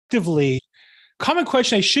effectively. Common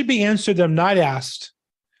question I should be answered that I'm not asked.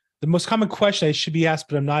 The most common question I should be asked,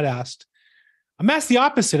 but I'm not asked. I'm asked the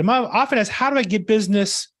opposite. I'm often asked, how do I get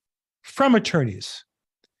business from attorneys?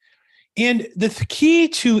 And the key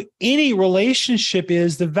to any relationship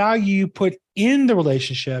is the value you put in the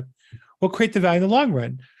relationship will create the value in the long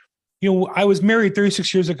run. You know, I was married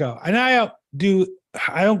 36 years ago, and I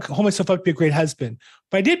don't hold myself up to be a great husband,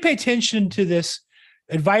 but I did pay attention to this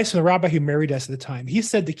advice from the rabbi who married us at the time. He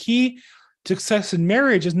said the key to success in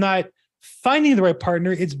marriage is not finding the right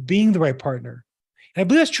partner, it's being the right partner. And I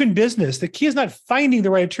believe that's true in business. The key is not finding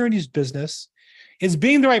the right attorney's business, it's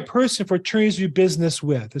being the right person for attorneys to do business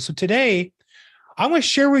with. And so today, I'm going to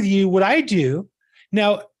share with you what I do.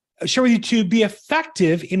 Now, share with you to be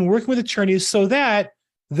effective in working with attorneys so that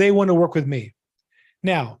they want to work with me.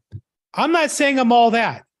 Now, I'm not saying I'm all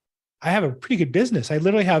that. I have a pretty good business. I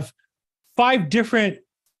literally have 5 different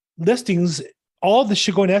listings. All of this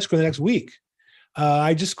should go in escrow the next week.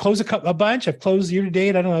 I just closed a bunch. I've closed year to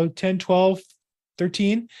date, I don't know, 10, 12,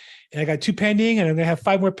 13. And I got 2 pending, and I'm going to have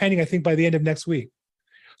 5 more pending, I think, by the end of next week.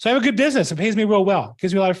 So I have a good business. It pays me real well. It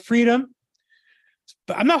gives me a lot of freedom.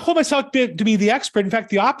 But I'm not holding myself to be the expert. In fact,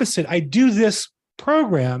 the opposite. I do this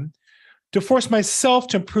program to force myself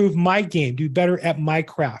to improve my game, do better at my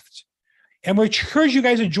craft. And we encourage you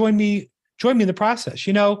guys to join me in the process.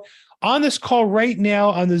 You know, on this call right now,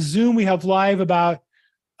 on the Zoom, we have live about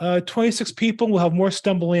 26 people. We'll have more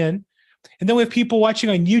stumble in. And then we have people watching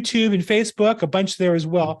on YouTube and Facebook, a bunch there as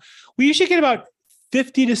well. We usually get about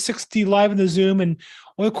 50 to 60 live in the Zoom, and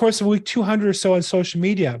over the course of a week, 200 or so on social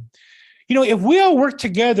media. You know, if we all work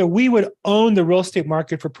together, we would own the real estate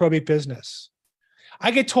market for probate business. I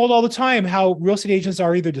get told all the time how real estate agents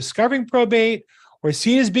are either discovering probate or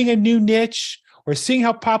seeing it as being a new niche or seeing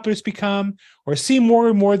how popular it's become or seeing more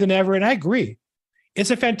and more than ever. And I agree.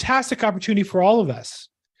 It's a fantastic opportunity for all of us.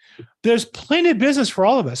 There's plenty of business for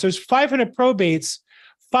all of us. There's 500 probates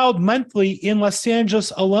filed monthly in Los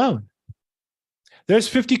Angeles alone. There's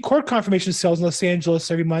 50 court confirmation sales in Los Angeles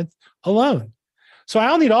every month alone. So I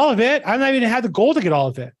don't need all of it. I'm not even had the goal to get all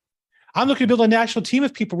of it. I'm looking to build a national team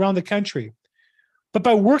of people around the country. But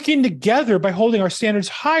by working together, by holding our standards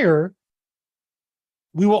higher,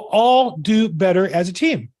 we will all do better as a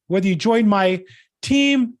team. Whether you join my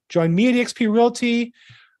team, join me at eXp Realty,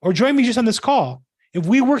 or join me just on this call, if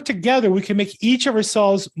we work together, we can make each of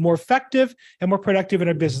ourselves more effective and more productive in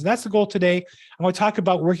our business. That's the goal today. I'm going to talk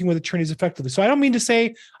about working with attorneys effectively. So I don't mean to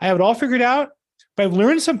say I have it all figured out, but I've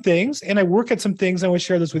learned some things and I work at some things. I want to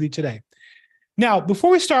share this with you today. Now,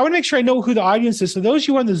 before we start, I want to make sure I know who the audience is. So those of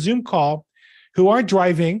you on the Zoom call who aren't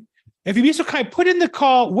driving, if you'd be so kind, put in the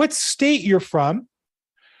call what state you're from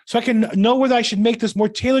so I can know whether I should make this more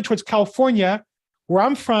tailored towards California, where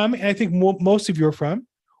I'm from, and I think most of you are from,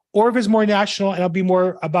 or if it's more national, and I'll be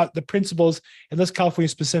more about the principles and less California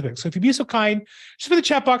specific. So if you'd be so kind, just put the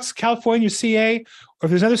chat box, California, CA, or if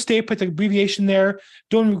there's another state, put the abbreviation there.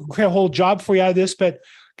 Don't create a whole job for you out of this, but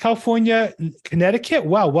California, Connecticut,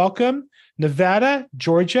 wow, welcome. Nevada,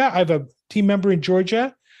 Georgia, I have a team member in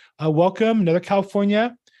Georgia, welcome. Another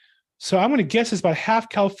California. So I'm going to guess it's about half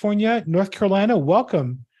California. North Carolina,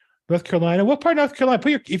 welcome. North Carolina, what part of North Carolina?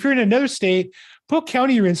 If you're in another state, put what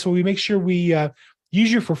county you're in so we make sure we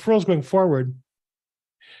use your referrals going forward.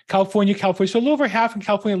 California. So a little over half in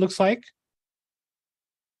California, it looks like.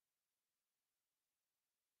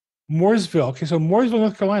 Mooresville. Okay, so Mooresville,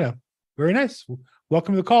 North Carolina. Very nice.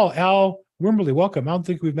 Welcome to the call. Al Wimberly, welcome. I don't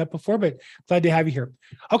think we've met before, but glad to have you here.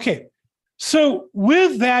 Okay, so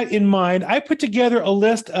with that in mind, I put together a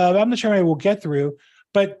list of, I'm not sure I will get through,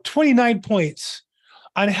 but 29 points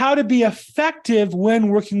on how to be effective when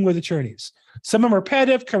working with attorneys. Some of them are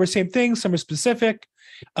repetitive, cover the same things, some are specific,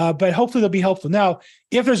 but hopefully they'll be helpful. Now,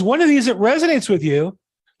 if there's one of these that resonates with you,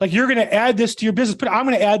 like you're going to add this to your business, but I'm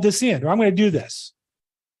going to add this in, or I'm going to do this,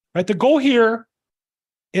 right? The goal here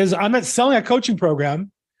is I'm not selling a coaching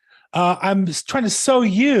program. I'm just trying to sell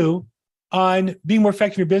you on being more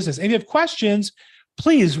effective in your business. And if you have questions,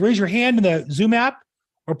 please raise your hand in the Zoom app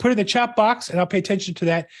or put it in the chat box, and I'll pay attention to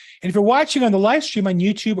that. And if you're watching on the live stream on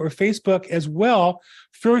YouTube or Facebook as well,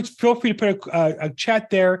 feel free to put a chat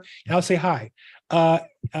there, and I'll say hi.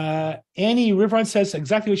 Annie Riveron says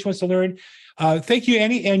exactly what she wants to learn. Thank you,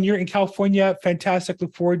 Annie, and you're in California. Fantastic.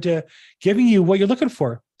 Look forward to giving you what you're looking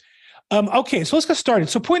for. Okay, so let's get started.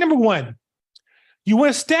 So point number 1, you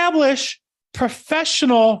want to establish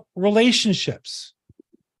professional relationships.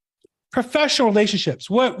 Professional relationships.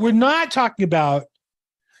 What we're not talking about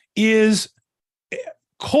is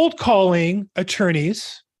cold calling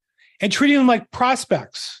attorneys and treating them like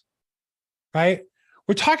prospects, right?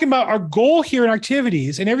 We're talking about our goal here in our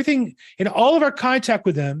activities and everything in all of our contact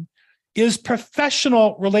with them is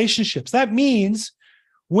professional relationships. That means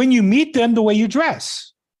when you meet them, the way you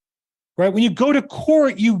dress, right? When you go to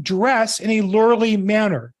court, you dress in a lawyerly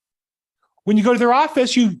manner. When you go to their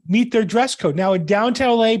office, you meet their dress code. Now in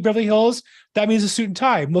downtown LA, Beverly Hills, that means a suit and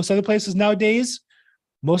tie. Most other places nowadays,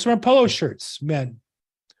 most of them are polo shirts, men.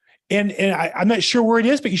 And I'm not sure where it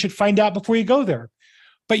is, but you should find out before you go there.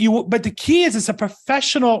 But the key is it's a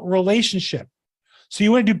professional relationship. So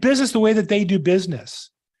you want to do business the way that they do business.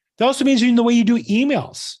 That also means the way you do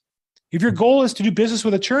emails. If your goal is to do business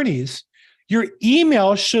with attorneys, your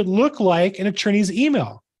email should look like an attorney's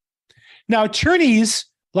email. Now, attorneys,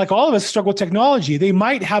 like all of us, struggle with technology. They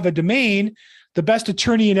might have a domain,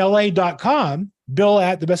 thebestatttorneyinla.com, Bill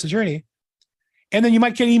at the best attorney. And then you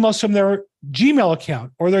might get emails from their Gmail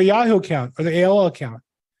account or their Yahoo account or their AOL account.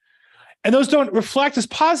 And those don't reflect as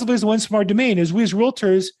positively as the ones from our domain. As we as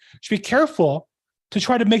realtors should be careful to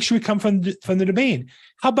try to make sure we come from the domain.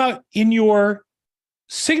 How about in your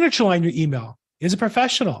signature line, your email? Is it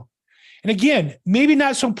professional? And again, maybe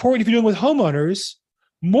not so important if you're dealing with homeowners,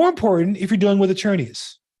 more important if you're dealing with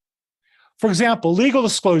attorneys. For example, legal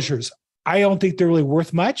disclosures. I don't think they're really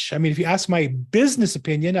worth much. I mean, if you ask my business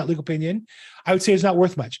opinion, not legal opinion, I would say it's not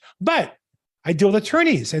worth much. But I deal with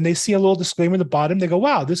attorneys and they see a little disclaimer in the bottom. They go,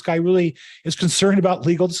 wow, this guy really is concerned about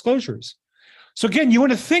legal disclosures. So again, you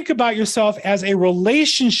want to think about yourself as a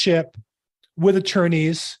relationship with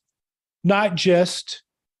attorneys, not just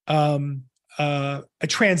a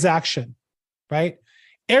transaction, right?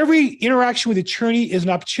 Every interaction with the attorney is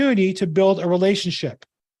an opportunity to build a relationship.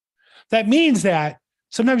 That means that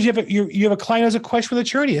sometimes you have a client who has a question with the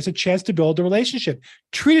attorney. It's a chance to build a relationship.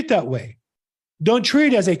 Treat it that way. Don't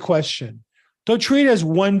treat it as a question. Don't treat it as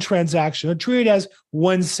one transaction. Don't treat it as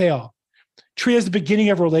one sale. Treat it as the beginning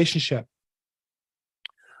of a relationship.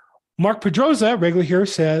 Mark Pedroza, regular here,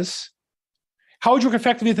 says, how would you work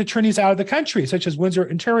effectively with attorneys out of the country, such as Windsor,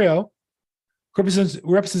 Ontario, who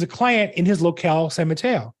represents a client in his locale, San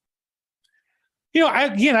Mateo? I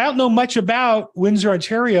don't know much about Windsor,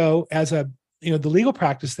 Ontario as the legal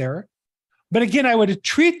practice there. But again, I would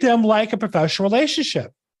treat them like a professional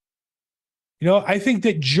relationship. I think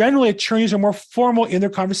that generally attorneys are more formal in their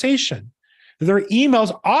conversation. Their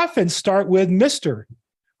emails often start with Mr.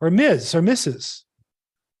 or Ms. or Mrs.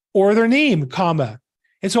 or their name, comma.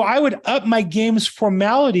 And so I would up my game's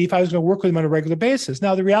formality if I was going to work with them on a regular basis.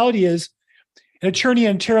 Now, the reality is an attorney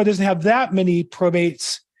in Ontario doesn't have that many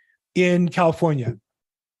probates in California.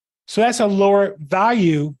 So that's a lower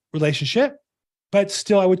value relationship, but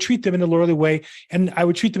still I would treat them in a lawyerly way, and I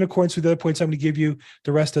would treat them in accordance with the other points I'm going to give you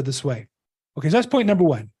the rest of this way. Okay, so that's point number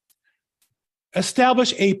one.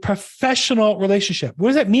 Establish a professional relationship. What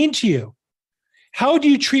does that mean to you? How do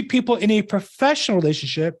you treat people in a professional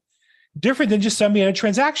relationship different than just somebody in a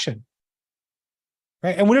transaction?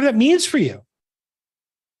 Right? And whatever that means for you.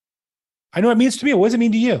 I know what it means to me. What does it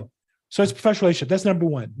mean to you? So it's a professional relationship. That's number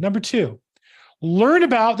one. Number two, learn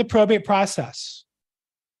about the probate process.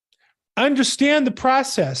 Understand the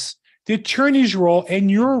process, the attorney's role,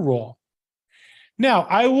 and your role. Now,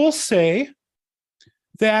 I will say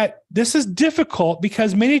that this is difficult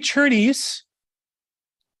because many attorneys,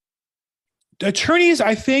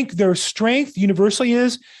 I think their strength universally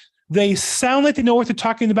is they sound like they know what they're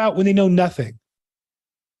talking about when they know nothing.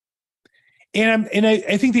 And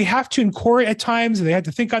I think they have to in court at times, and they have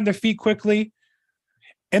to think on their feet quickly.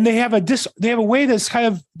 And they have a way that's kind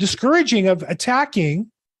of discouraging of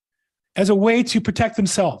attacking as a way to protect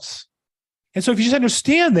themselves. And so if you just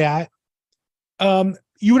understand that,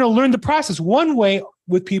 you want to learn the process. One way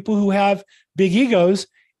with people who have big egos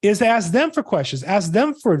is to ask them for questions, ask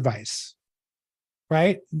them for advice,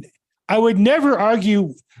 right? I would never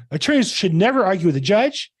argue, attorneys should never argue with the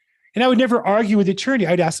judge, and I would never argue with the attorney.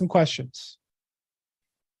 I'd ask them questions.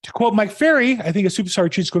 To quote Mike Ferry, I think a superstar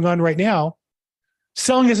retreat's going on right now,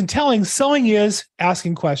 selling isn't telling, selling is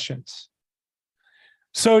asking questions.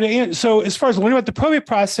 So as far as learning about the probate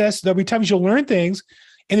process, there'll be times you'll learn things,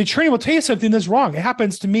 and the attorney will tell you something that's wrong. It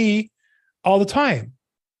happens to me all the time.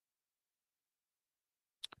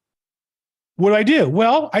 What do?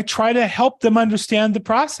 Well, I try to help them understand the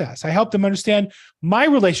process. I help them understand my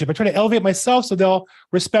relationship. I try to elevate myself so they'll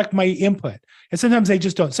respect my input. And sometimes they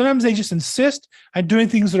just don't. Sometimes they just insist on doing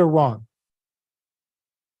things that are wrong.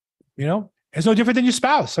 It's no different than your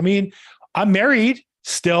spouse. I mean, I'm married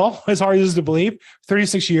still, as hard as it is to believe,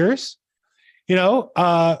 36 years.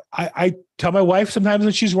 I tell my wife sometimes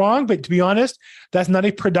when she's wrong, but to be honest, that's not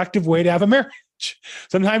a productive way to have a marriage.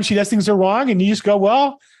 Sometimes she does things that are wrong, and you just go,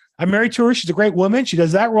 well, I'm married to her. She's a great woman. She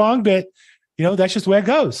does that wrong, but that's just the way it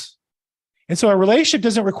goes. And so a relationship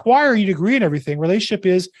doesn't require you to agree on everything. Relationship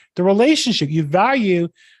is the relationship. You value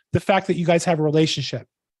the fact that you guys have a relationship.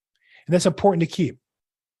 And that's important to keep.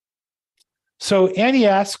 So Annie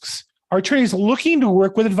asks, are attorneys looking to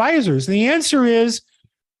work with advisors? And the answer is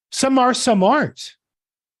some are, some aren't.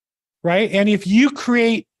 Right? And if you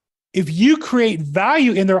create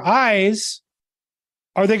value in their eyes,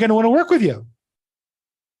 are they going to want to work with you?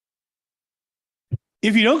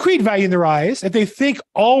 If you don't create value in their eyes, if they think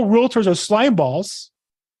all realtors are slime balls,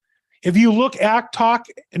 if you look, act, talk,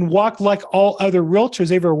 and walk like all other realtors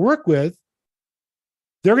they've ever worked with,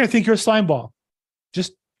 they're going to think you're a slime ball.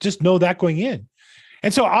 Just know that going in.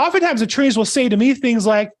 And so oftentimes attorneys will say to me things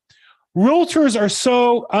like, realtors are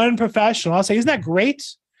so unprofessional. I'll say, isn't that great?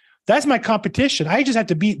 That's my competition. I just have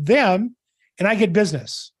to beat them and I get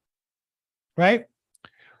business, right?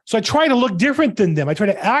 So I try to look different than them. I try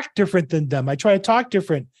to act different than them. I try to talk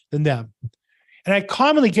different than them. And I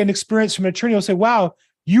commonly get an experience from an attorney who'll say, wow,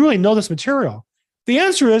 you really know this material. The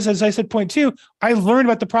answer is, as I said, point two, I learned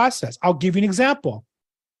about the process. I'll give you an example.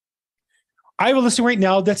 I have a listing right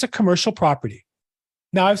now that's a commercial property.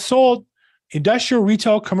 Now I've sold industrial,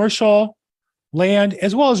 retail, commercial, land,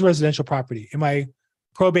 as well as residential property in my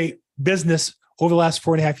probate business over the last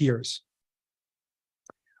 4.5 years.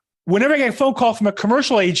 Whenever I get a phone call from a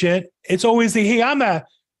commercial agent, it's always the, hey, I'm a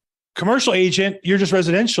commercial agent, you're just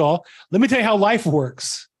residential. Let me tell you how life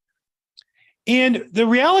works. And the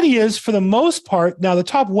reality is, for the most part, now the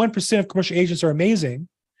top 1% of commercial agents are amazing.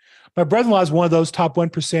 My brother-in-law is one of those top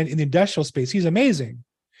 1% in the industrial space. He's amazing.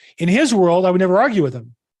 In his world, I would never argue with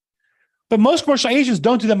him. But most commercial agents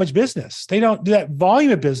don't do that much business. They don't do that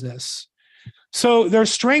volume of business. So their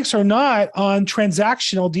strengths are not on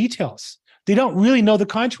transactional details. They don't really know the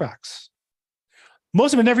contracts.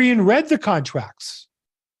 Most of them have never even read the contracts,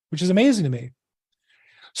 which is amazing to me.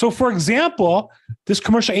 So for example, this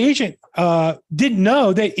commercial agent didn't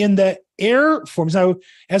know that in the AIR forms. Now,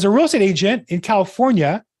 as a real estate agent in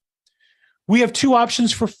California, we have two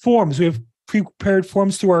options for forms. We have pre-prepared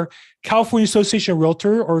forms through our California Association of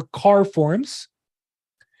Realtor, or CAR forms.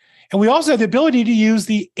 And we also have the ability to use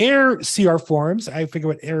the AIR CR forms. I forget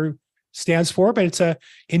what AIR stands for, but it's a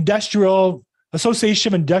Industrial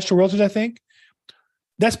Association of Industrial Realtors, I think.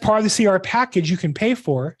 That's part of the CR package you can pay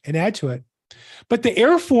for and add to it. But the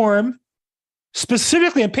AIR form,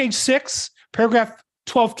 specifically on page 6, paragraph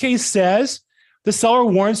 12K, says the seller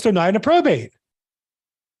warrants they're not in a probate.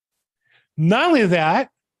 Not only that,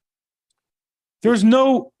 there's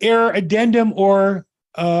no AIR addendum or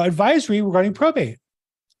advisory regarding probate.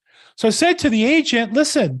 So I said to the agent,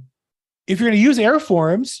 listen, if you're going to use AIR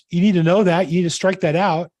forms, you need to know that. You need to strike that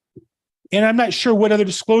out. And I'm not sure what other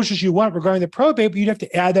disclosures you want regarding the probate, but you'd have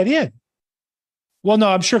to add that in. Well, no,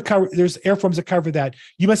 I'm sure there's AIR forms that cover that.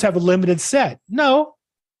 You must have a limited set. No,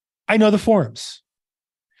 I know the forms.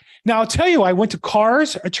 Now, I'll tell you, I went to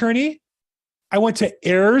CAR's attorney. I went to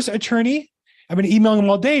AIR's attorney. I've been emailing them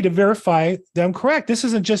all day to verify that I'm correct. This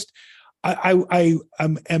isn't just, I'm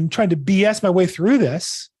trying to BS my way through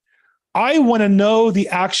this. I want to know the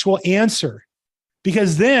actual answer,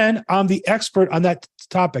 because then I'm the expert on that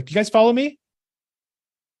topic. You guys follow me?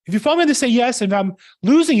 If you follow me, to say yes. And if I'm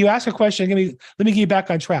losing you, ask a question. Let me get you back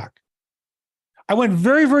on track. I went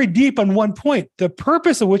very, very deep on one point. The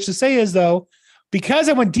purpose of which to say is, though, because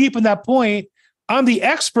I went deep on that point, I'm the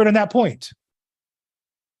expert on that point.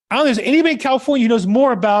 I don't think there's anybody in California who knows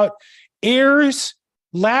more about heirs,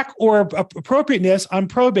 lack or appropriateness on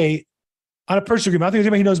probate on a purchase agreement. I don't think there's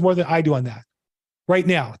anybody who knows more than I do on that right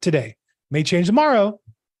now, today. May change tomorrow,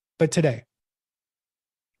 but today.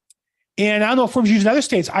 And I don't know if forms used in other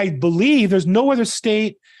states. I believe there's no other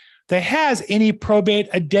state that has any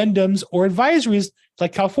probate addendums or advisories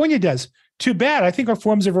like California does. Too bad. I think our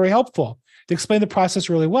forms are very helpful to explain the process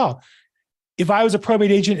really well. If I was a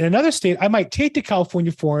probate agent in another state, I might take the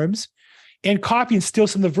California forms and copy and steal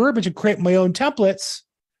some of the verbiage and create my own templates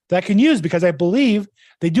that I can use, because I believe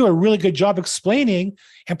they do a really good job explaining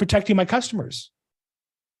and protecting my customers.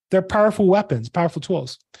 They're powerful weapons, powerful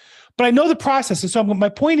tools. But I know the process. And so my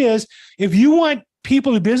point is, if you want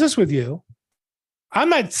people to do business with you, I'm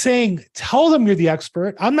not saying tell them you're the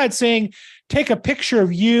expert. I'm not saying take a picture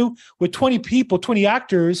of you with 20 people, 20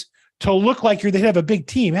 actors to look like you're the head of a big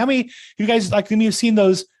team. How many of you guys like me have seen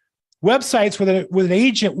those websites with an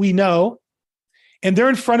agent we know, and they're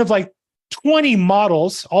in front of like 20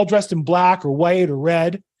 models, all dressed in black or white or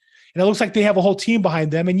red, and it looks like they have a whole team behind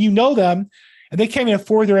them, and you know them, and they can't even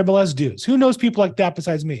afford their MLS dues. Who knows people like that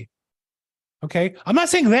besides me? Okay, I'm not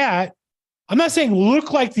saying that. I'm not saying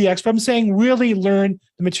look like the expert. I'm saying really learn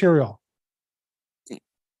the material.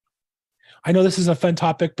 I know this is a fun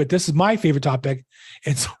topic, but this is my favorite topic.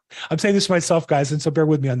 And so I'm saying this to myself, guys, and so bear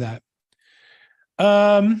with me on that.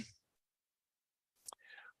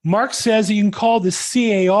 Mark says that you can call the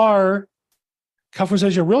CAR, California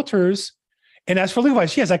Association of Realtors, and ask for legal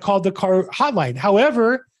advice. Yes, I called the car hotline.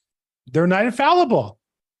 However, they're not infallible.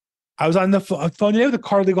 I was on the phone today with the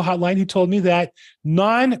car legal hotline who told me that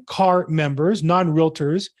non-car members,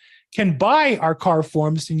 non-realtors, can buy our car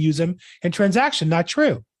forms and use them in transaction. Not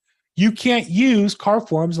true. You can't use car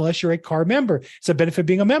forms unless you're a car member. It's a benefit of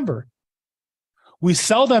being a member. We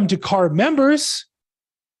sell them to car members,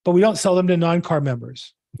 but we don't sell them to non-car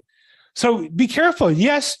members. So be careful.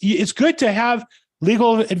 Yes, it's good to have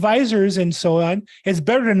legal advisors and so on. It's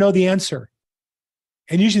better to know the answer.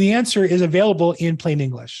 And usually the answer is available in plain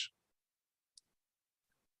English.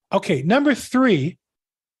 Okay, number 3,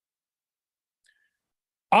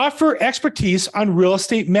 offer expertise on real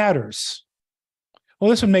estate matters. Well,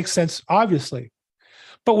 this one makes sense, obviously.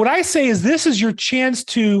 But what I say is this is your chance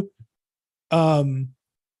to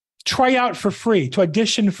try out for free, to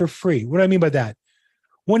audition for free. What do I mean by that?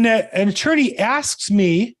 When an attorney asks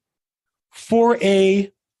me for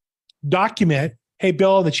a document, hey,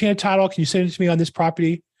 Bill, the chain of title, can you send it to me on this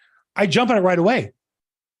property? I jump on it right away.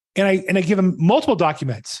 And I give them multiple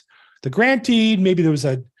documents. The grant deed, maybe there was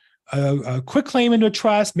a quick claim into a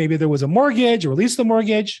trust, maybe there was a mortgage, or release of the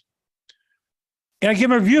mortgage. And I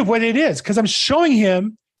give him a review of what it is, because I'm showing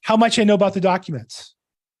him how much I know about the documents,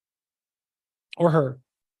 or her.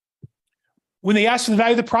 When they ask for the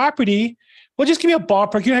value of the property, well, just give me a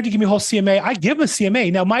ballpark. You don't have to give me a whole CMA. I give them a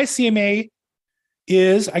CMA. Now, my CMA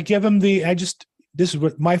is, I give them this is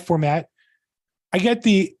what my format. I get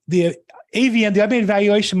the AVM, the automated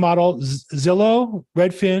valuation model, Zillow,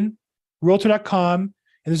 Redfin, Realtor.com, and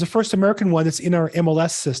there's a First American one that's in our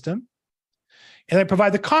MLS system. And I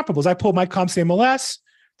provide the comparables. I pull my comps to MLS,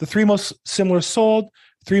 the 3 most similar sold,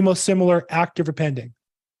 3 most similar active or pending,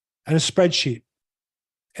 and a spreadsheet.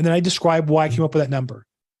 And then I describe why I came up with that number.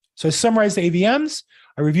 So I summarize the AVMs,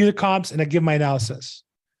 I review the comps, and I give my analysis.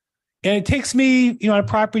 And it takes me, on a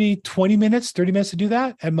property, 20 minutes, 30 minutes to do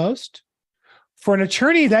that at most. For an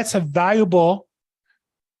attorney, that's a valuable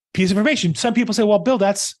piece of information. Some people say, well, Bill,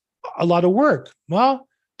 that's a lot of work. Well,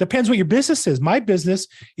 depends what your business is. My business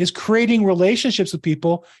is creating relationships with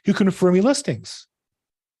people who can refer me listings.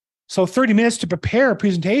 So 30 minutes to prepare a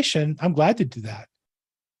presentation, I'm glad to do that.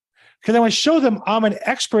 Because I want to show them I'm an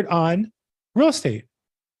expert on real estate.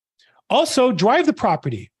 Also, drive the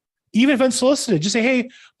property, even if unsolicited. Just say, hey,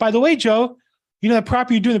 by the way, Joe, the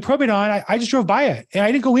property you're doing the probate on, I just drove by it. And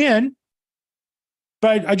I didn't go in,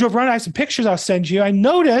 but I drove around. I have some pictures I'll send you. I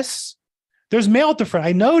notice there's mail at the front.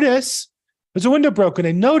 I notice there's a window broken.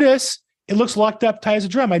 I notice it looks locked up, tight as a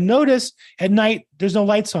drum. I notice at night there's no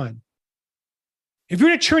lights on. If you're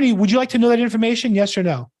an attorney, would you like to know that information? Yes or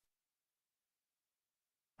no?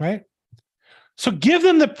 Right? So give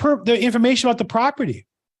them the information about the property.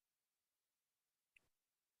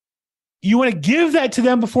 You want to give that to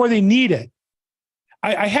them before they need it.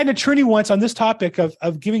 I had an attorney once on this topic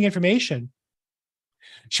of giving information.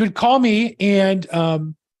 She would call me and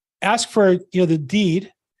ask for the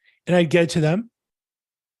deed, and I'd get it to them,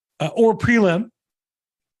 or prelim,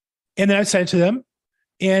 and then I'd send it to them.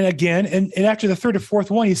 And again, and after the 3rd or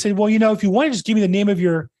 4th one, he said, well, if you want to just give me the name of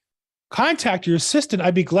your contact, your assistant,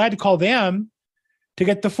 I'd be glad to call them to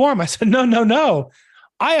get the form. I said, no.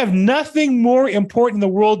 I have nothing more important in the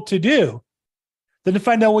world to do than to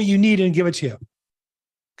find out what you need and give it to you,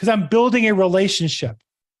 because I'm building a relationship.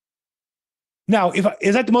 Now,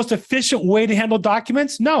 is that the most efficient way to handle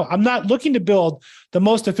documents? No, I'm not looking to build the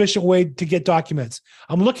most efficient way to get documents.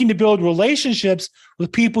 I'm looking to build relationships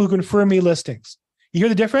with people who can refer me listings. You hear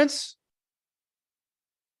the difference?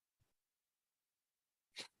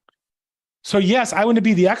 So yes, I want to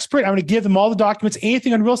be the expert. I want to give them all the documents,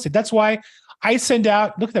 anything on real estate. That's why I send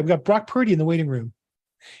out, look at that, we got Brock Purdy in the waiting room.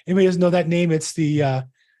 Anybody doesn't know that name? It's the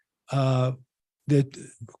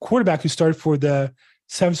quarterback who started for the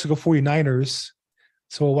San Francisco 49ers.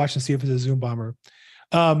 So we'll watch and see if it's a Zoom bomber.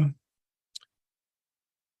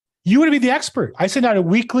 You want to be the expert. I send out a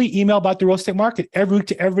weekly email about the real estate market every week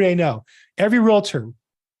to everybody I know, every realtor,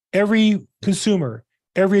 every consumer,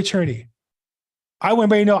 every attorney. I want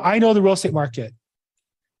everybody to know I know the real estate market.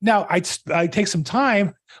 Now, I take some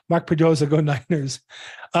time. Mark Perdoza, go Niners.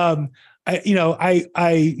 I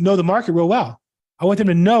know the market real well. I want them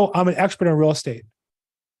to know I'm an expert on real estate.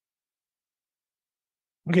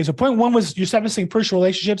 Okay, so point 1 was you're establishing personal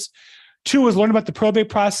relationships. 2 was learn about the probate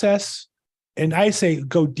process. And I say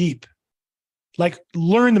go deep. Like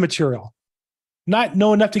learn the material. Not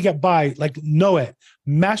know enough to get by, like know it.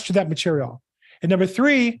 Master that material. And number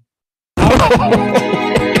 3,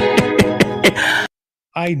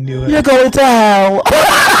 I knew it. You're going to hell.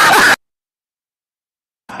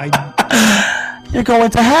 You're going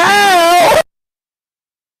to hell.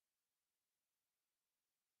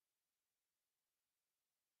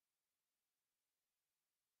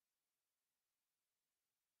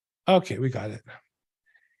 Okay, we got it.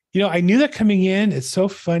 I knew that coming in. It's so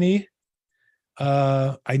funny.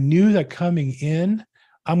 I knew that coming in.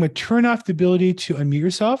 I'm going to turn off the ability to unmute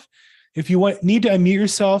yourself. If you need to unmute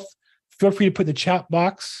yourself, feel free to put in the chat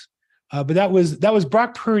box. But that was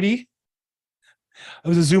Brock Purdy. It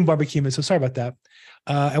was a Zoom barbecue, so sorry about that.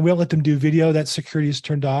 And we don't let them do video. That security is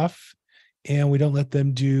turned off, and we don't let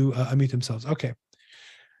them do unmute themselves. Okay.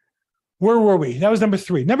 Where were we? That was number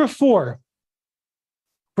 3. Number 4,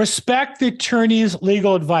 respect the attorney's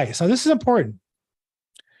legal advice. Now, this is important.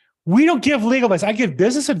 We don't give legal advice. I give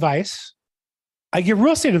business advice. I give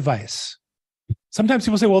real estate advice. Sometimes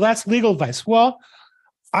people say, well, that's legal advice. Well,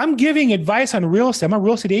 I'm giving advice on real estate. I'm a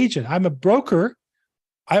real estate agent. I'm a broker.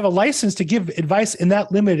 I have a license to give advice in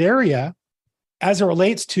that limited area as it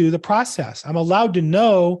relates to the process. I'm allowed to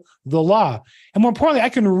know the law. And more importantly, I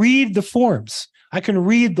can read the forms. I can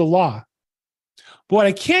read the law. But what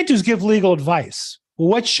I can't do is give legal advice. Well,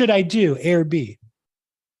 what should I do, A or B?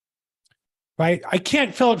 Right? I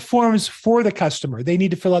can't fill out forms for the customer. They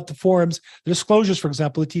need to fill out the forms, the disclosures, for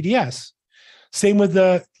example, the TDS. Same with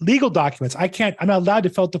the legal documents. I'm not allowed to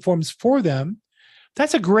fill out the forms for them.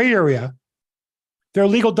 That's a gray area. There are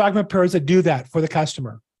legal document preparers that do that for the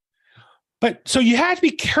customer. But so you have to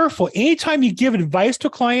be careful. Anytime you give advice to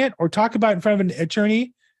a client or talk about it in front of an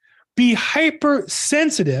attorney, be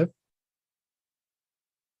hypersensitive.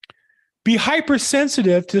 Be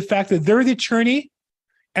hypersensitive to the fact that they're the attorney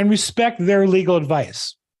and respect their legal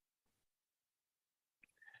advice.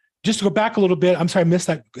 Just to go back a little bit, I'm sorry, I missed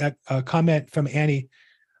that comment from Annie.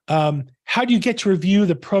 How do you get to review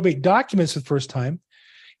the probate documents the first time?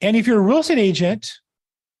 And if you're a real estate agent,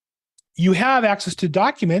 you have access to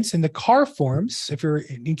documents in the CAR forms. If you're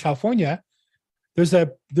in California,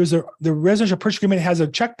 the residential purchase agreement has a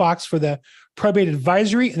checkbox for the probate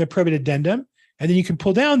advisory and the probate addendum. And then you can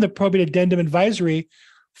pull down the probate addendum advisory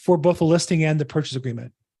for both the listing and the purchase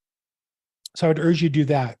agreement. So I would urge you to do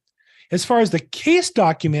that. As far as the case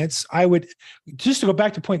documents, I would, just to go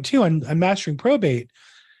back to point 2 on mastering probate,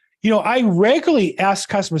 I regularly ask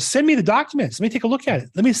customers, send me the documents. Let me take a look at it.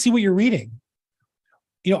 Let me see what you're reading.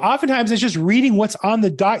 Oftentimes it's just reading what's on the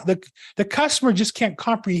doc. The customer just can't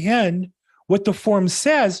comprehend what the form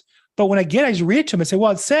says. But when I just read it to them and say,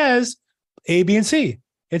 well, it says A, B, and C.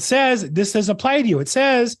 It says this doesn't apply to you. It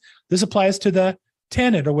says this applies to the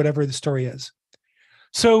tenant or whatever the story is.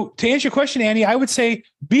 So to answer your question, Annie, I would say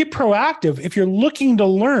be proactive. If you're looking to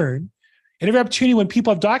learn, and every opportunity when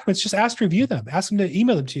people have documents, just ask to review them. Ask them to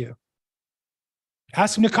email them to you.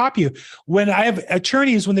 Ask them to copy you. When I have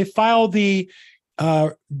attorneys, when they file the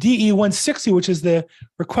DE 160, which is the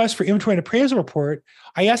request for inventory and appraisal report,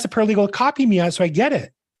 I ask the paralegal to copy me on it so I get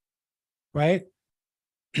it, right?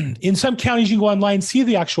 In some counties, you can go online and see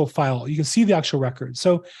the actual file. You can see the actual record.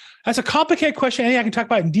 So that's a complicated question. I can talk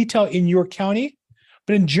about in detail in your county.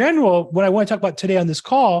 But in general, what I want to talk about today on this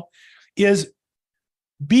call is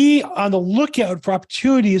be on the lookout for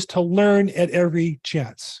opportunities to learn at every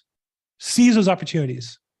chance. Seize those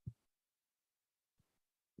opportunities.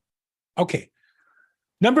 Okay.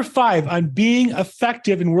 Number 5, on being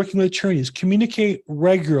effective in working with attorneys, communicate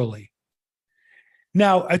regularly.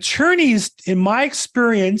 Now, attorneys, in my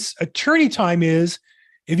experience, attorney time is,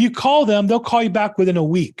 if you call them, they'll call you back within a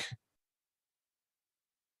week.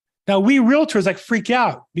 Now, we realtors freak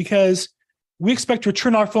out because we expect to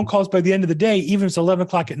return our phone calls by the end of the day, even if it's 11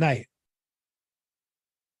 o'clock at night,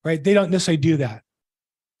 right? They don't necessarily do that.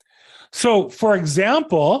 So, for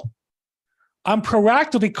example, I'm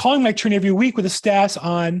proactively calling my attorney every week with a status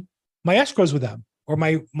on my escrows with them or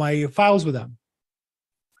my files with them.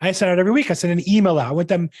 I send out every week. I send an email out. I want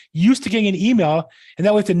them used to getting an email, and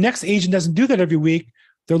that way if the next agent doesn't do that every week,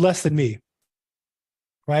 they're less than me,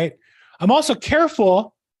 right? I'm also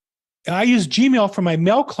careful. I use Gmail for my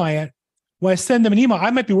mail client. When I send them an email, I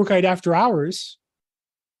might be working on it after hours,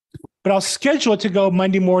 but I'll schedule it to go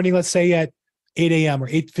Monday morning, let's say at 8 a.m. or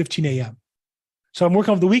 8:15 a.m. So I'm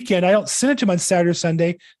working over the weekend. I don't send it to them on Saturday or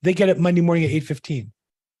Sunday. They get it Monday morning at 8:15.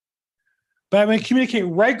 But I'm going to communicate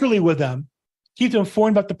regularly with them, keep them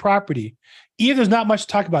informed about the property. Even if there's not much to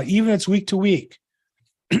talk about, even if it's week to week,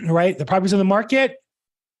 right? The property's on the market,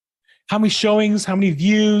 how many showings, how many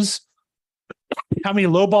views, how many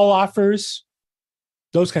lowball offers,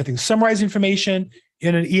 those kind of things. Summarize information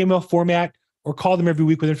in an email format or call them every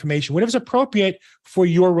week with information, whatever's appropriate for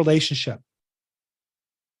your relationship.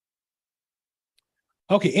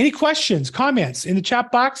 Okay. Any questions, comments in the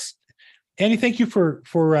chat box? Annie, thank you for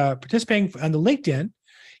participating on the LinkedIn.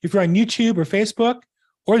 If you're on YouTube or Facebook,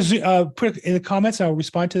 or put it in the comments, I'll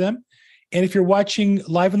respond to them. And if you're watching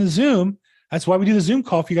live on the Zoom, that's why we do the Zoom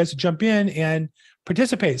call for you guys to jump in and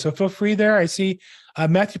participate. So feel free there. I see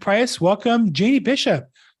Matthew Price, welcome. Janie Bishop,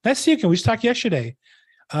 nice to see you again. We just talked yesterday.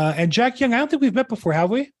 And Jack Young, I don't think we've met before, have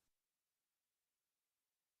we?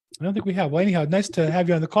 I don't think we have. Well, anyhow, nice to have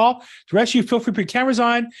you on the call. The rest of you, feel free to put your cameras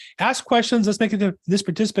on, ask questions. Let's make it this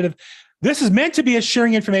participative. This is meant to be a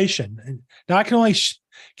sharing information. Now I can only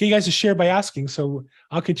get you guys to share by asking, so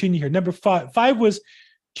I'll continue here. Number five was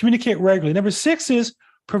communicate regularly. Number 6 is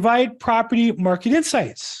provide property market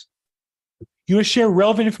insights. You want to share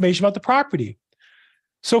relevant information about the property.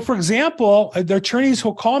 So for example, the attorneys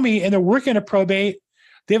will call me and they're working a probate.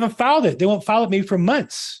 They haven't filed it. They won't file it maybe for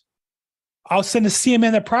months. I'll send a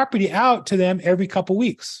CMN that property out to them every couple of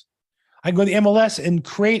weeks. I can go to the MLS and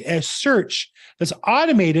create a search that's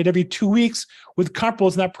automated every 2 weeks with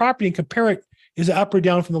comparables in that property and compare it, is it up or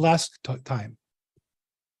down from the last time.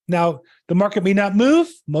 Now, the market may not move.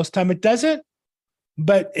 Most of the time it doesn't.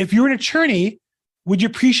 But if you're an attorney, would you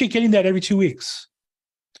appreciate getting that every 2 weeks?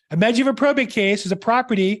 Imagine you have a probate case, there's a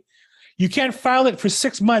property, you can't file it for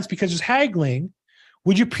 6 months because there's haggling.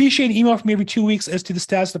 Would you appreciate an email from me every 2 weeks as to the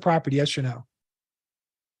status of the property, yes or no?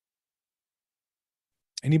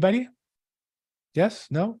 Anybody? Yes?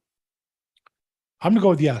 No? I'm gonna go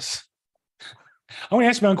with yes. I want to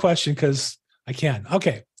answer my own question because I can.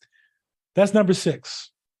 Okay, that's number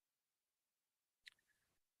 6.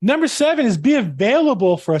 Number 7 is be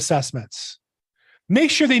available for assessments. Make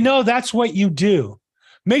sure they know that's what you do.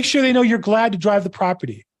 Make sure they know you're glad to drive the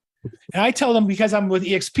property. And I tell them, because I'm with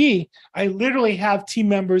EXP, I literally have team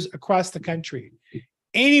members across the country.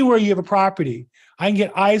 Anywhere you have a property, I can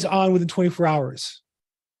get eyes on within 24 hours.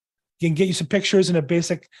 You can get you some pictures and a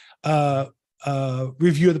basic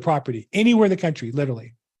review of the property. Anywhere in the country,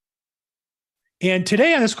 literally. And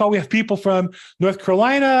today on this call, we have people from North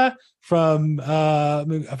Carolina, from,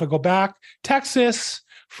 if I go back, Texas,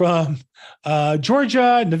 from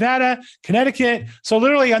Georgia, Nevada, Connecticut. So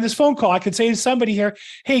literally on this phone call, I could say to somebody here,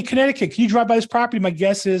 hey, Connecticut, can you drive by this property? My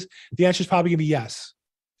guess is the answer is probably gonna be yes.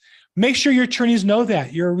 Make sure your attorneys know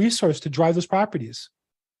that you're a resource to drive those properties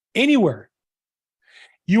anywhere.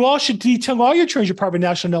 You all should tell all your attorneys you're part of a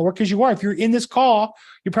national network, because you are. If you're in this call,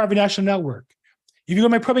 you're part of a national network. If you go to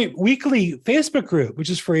my Probate Weekly Facebook group, which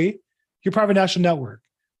is free, you're part of a national network.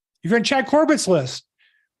 If you're in Chad Corbett's list,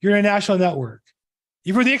 you're in a national network.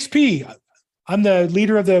 If you're the XP, I'm the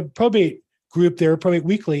leader of the probate group there, Probate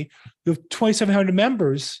Weekly. You have 2,700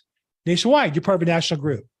 members nationwide. You're part of a national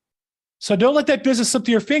group. So don't let that business slip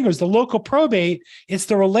through your fingers. The local probate, it's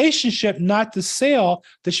the relationship, not the sale,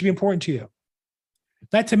 that should be important to you.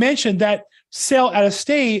 Not to mention that sale out of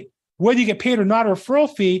state, whether you get paid or not, a referral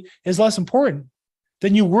fee is less important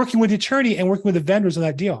than you working with the attorney and working with the vendors on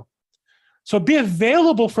that deal. So be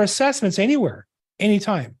available for assessments anywhere,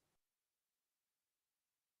 anytime.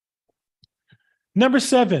 Number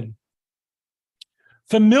 7,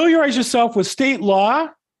 familiarize yourself with state law,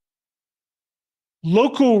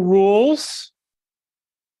 local rules,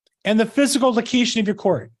 and the physical location of your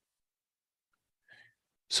court.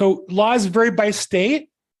 So laws vary by state.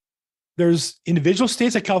 There's individual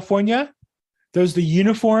states like California. There's the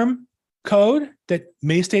uniform code that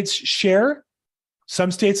many states share.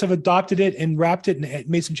 Some states have adopted it and wrapped it and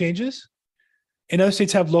made some changes. And other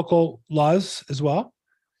states have local laws as well.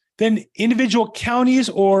 Then individual counties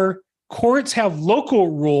or courts have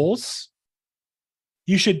local rules.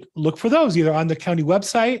 You should look for those either on the county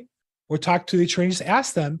website or talk to the attorneys,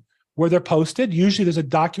 ask them where they're posted. Usually there's a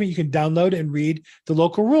document you can download and read the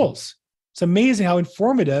local rules. It's amazing how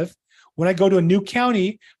informative. When I go to a new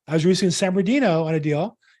county, I was recently in San Bernardino on a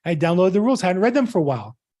deal, I downloaded the rules. I hadn't read them for a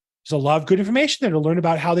while. There's a lot of good information there to learn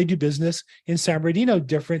about how they do business in San Bernardino,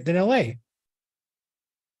 different than LA.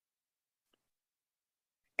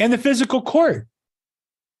 And the physical court.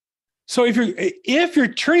 So if your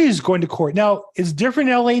attorney is going to court, now it's different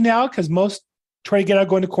in LA now because most try to get out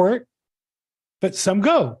going to court, but some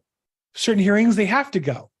go. Certain hearings, they have to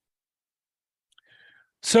go.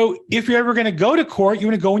 So if you're ever going to go to court, you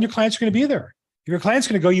want to go when your client's going to be there. If your client's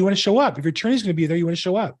going to go, you want to show up. If your attorney's going to be there, you want to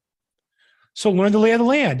show up. So learn the lay of the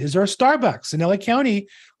land. Is there a Starbucks? In LA County,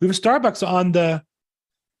 we have a Starbucks on the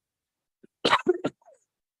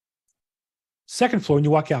second floor when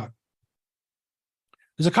you walk out.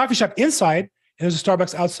 There's a coffee shop inside, and there's a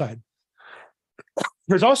Starbucks outside.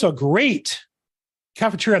 There's also a great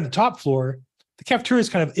cafeteria on the top floor. The cafeteria is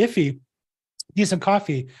kind of iffy, decent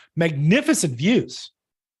coffee, magnificent views.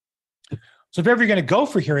 So if ever you're going to go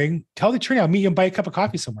for hearing, tell the attorney, I'll meet you and buy a cup of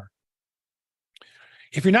coffee somewhere.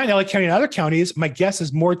 If you're not in LA County and other counties, my guess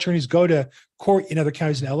is more attorneys go to court in other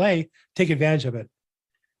counties in LA, take advantage of it.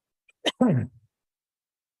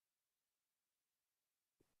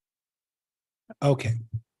 Okay.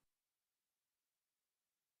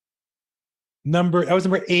 That was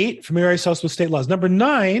number 8, familiarize yourselves with state laws. Number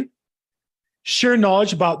 9, share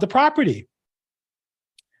knowledge about the property,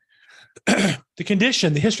 the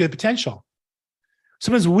condition, the history, the potential.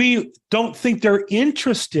 Sometimes we don't think they're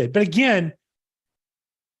interested. But again,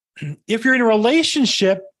 if you're in a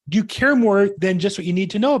relationship, you care more than just what you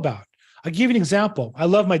need to know about. I'll give you an example. I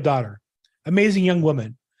love my daughter, amazing young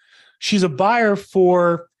woman. She's a buyer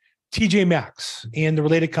for TJ Maxx and the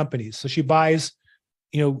related companies. So she buys,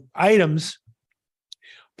 items.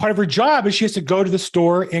 Part of her job is she has to go to the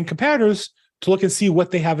store and competitors to look and see what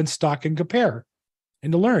they have in stock and compare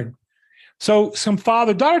and to learn. So some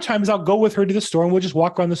father-daughter times I'll go with her to the store and we'll just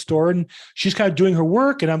walk around the store and she's kind of doing her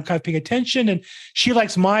work and I'm kind of paying attention. And she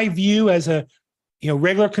likes my view as a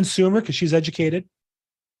regular consumer because she's educated.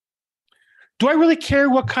 Do I really care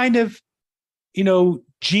what kind of,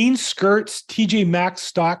 jean skirts, TJ Maxx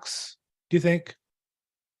stocks, do you think?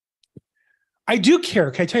 I do care.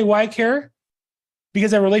 Can I tell you why I care?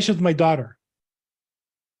 Because I have a relationship with my daughter.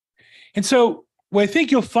 And so what I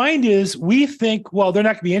think you'll find is we think, well, they're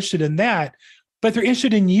not going to be interested in that, but if they're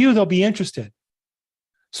interested in you, they'll be interested.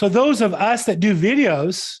 So those of us that do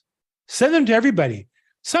videos, send them to everybody.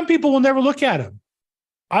 Some people will never look at them.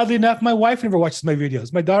 Oddly enough, my wife never watches my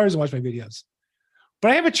videos. My daughter doesn't watch my videos.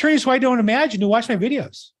 But I have attorneys who I don't imagine who watch my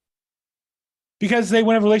videos because they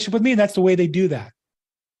want to have a relationship with me, and that's the way they do that.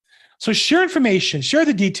 So share information, share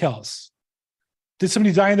the details. Did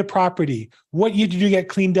somebody die on the property? What you do to get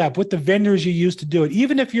cleaned up? What the vendors you use to do it?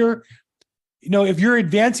 Even if you're, if you're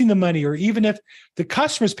advancing the money or even if the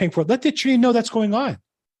customer is paying for it, let the attorney know that's going on.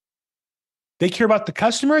 They care about the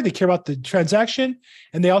customer, they care about the transaction,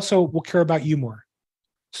 and they also will care about you more.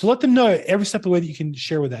 So let them know every step of the way that you can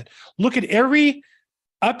share with that. Look at every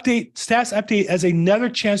status update as another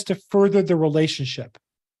chance to further the relationship.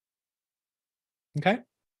 Okay?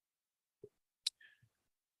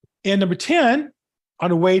 And number 10, on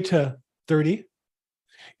the way to 30,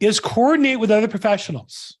 is coordinate with other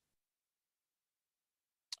professionals.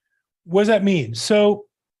 What does that mean? So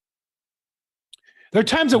there are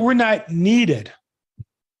times that we're not needed,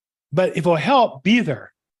 but if it'll help, be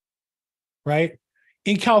there, right?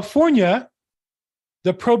 In California,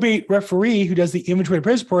 the probate referee who does the inventory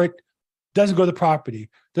appraisal report doesn't go to the property.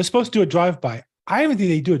 They're supposed to do a drive-by. I don't think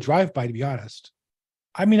they do a drive-by, to be honest.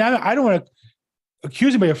 I mean, I don't want to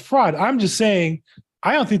accuse anybody of fraud. I'm just saying,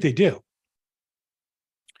 I don't think they do.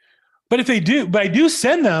 But if they do, but I do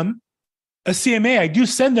send them a CMA. I do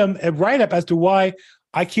send them a write-up as to why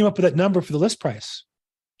I came up with that number for the list price.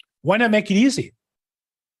 Why not make it easy?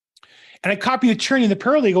 And I copy the attorney and the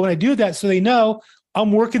paralegal when I do that so they know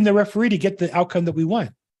I'm working the referee to get the outcome that we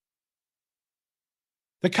want.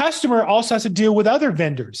 The customer also has to deal with other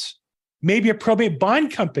vendors, maybe a probate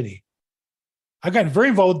bond company. I've gotten very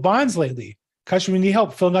involved with bonds lately. Customers need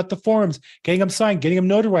help filling out the forms, getting them signed, getting them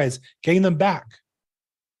notarized, getting them back.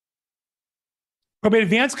 Probate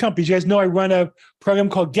advance companies, you guys know I run a program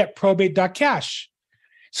called getprobate.cash.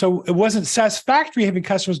 So it wasn't satisfactory having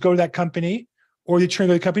customers go to that company or the attorney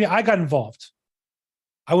go to the company. I got involved.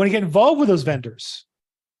 I want to get involved with those vendors.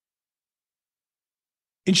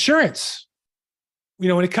 Insurance.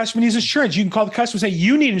 When a customer needs insurance, you can call the customer and say,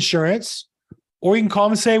 you need insurance. Or you can call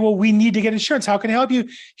them and say, well, we need to get insurance. How can I help you?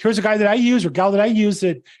 Here's a guy that I use or gal that I use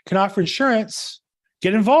that can offer insurance.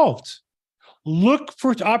 Get involved. Look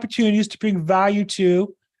for opportunities to bring value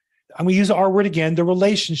to, I'm going to use the R word again, the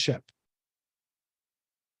relationship.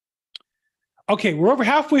 Okay, we're over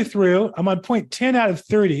halfway through. I'm on point 10 out of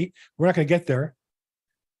 30. We're not going to get there.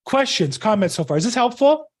 Questions, comments so far. Is this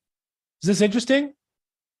helpful? Is this interesting?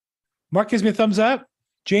 Mark gives me a thumbs up.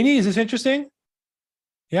 Janie, is this interesting?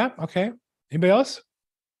 Yeah, okay. Anybody else?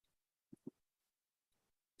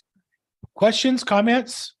 Questions,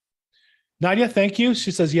 comments? Nadia, thank you.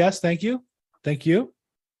 She says yes, thank you. Thank you.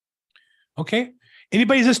 Okay.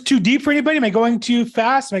 Anybody, is this too deep for anybody? Am I going too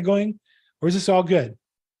fast? Am I going, or is this all good?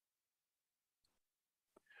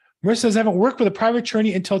 Marissa says, I haven't worked with a private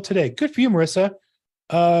attorney until today. Good for you, Marissa.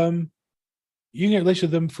 You can get a relationship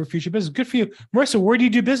with them for future business. Good for you. Marissa, where do you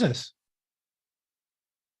do business?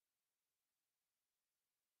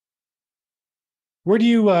 Where do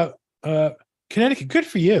you, Connecticut? Good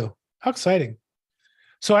for you. How exciting.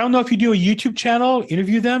 So I don't know if you do a YouTube channel,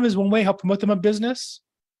 interview them is one way, help promote them on business.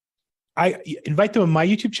 I invite them on my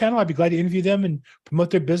YouTube channel. I'd be glad to interview them and promote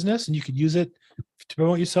their business, and you could use it to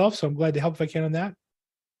promote yourself. So I'm glad to help if I can on that.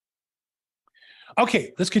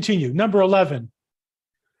 Okay, let's continue. Number 11,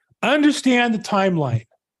 understand the timeline,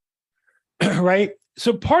 right?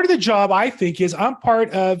 So part of the job, I think, is I'm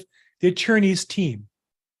part of the attorney's team.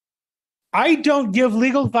 I don't give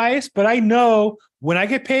legal advice, but I know when I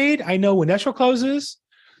get paid, I know when escrow closes,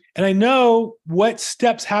 and I know what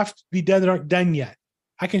steps have to be done that aren't done yet.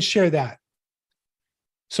 I can share that.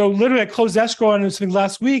 So literally, I closed escrow on something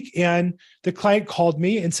last week, and the client called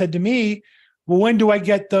me and said to me, well, when do I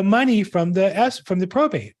get the money from the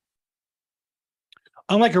probate?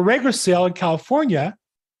 Unlike a regular sale in California,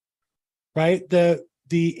 right? The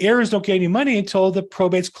heirs don't get any money until the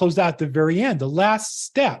probate's closed out at the very end. The last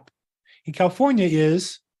step in California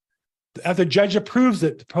is after the judge approves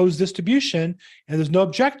the proposed distribution and there's no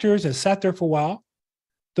objectors and it's sat there for a while,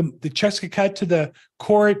 the checks get cut to the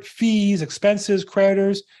court, fees, expenses,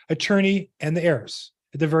 creditors, attorney, and the heirs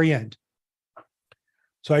at the very end.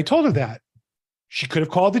 So I told her that. She could have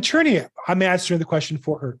called the attorney. I'm answering the question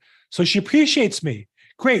for her. So she appreciates me.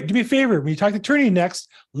 Great. Do me a favor. When you talk to the attorney next,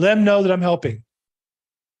 let them know that I'm helping.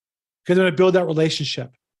 Because I'm going to build that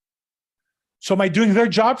relationship. So am I doing their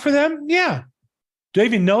job for them? Yeah. Do they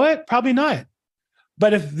even know it? Probably not.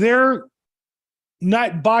 But if they're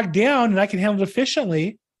not bogged down and I can handle it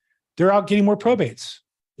efficiently, they're out getting more probates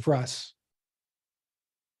for us.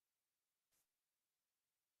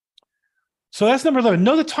 So that's number 11.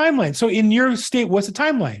 Know the timeline. So in your state, what's the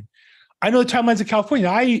timeline? I know the timelines in California.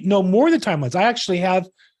 I know more than the timelines. I actually have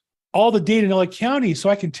all the data in LA County, so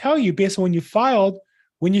I can tell you based on when you filed,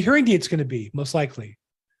 when your hearing date's going to be, most likely.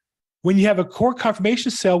 When you have a court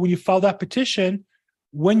confirmation sale, when you file that petition,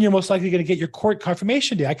 when you're most likely going to get your court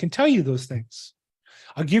confirmation date. I can tell you those things.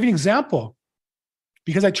 I'll give you an example.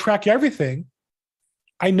 Because I track everything,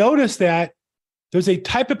 I noticed that there's a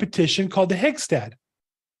type of petition called the Hegstead,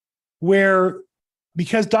 where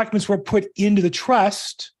because documents were put into the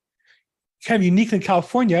trust, kind of unique in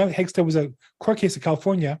California, Hegstead was a court case in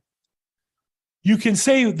California, you can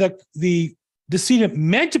say that the decedent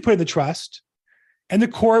meant to put in the trust, and the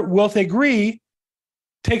court will, if they agree,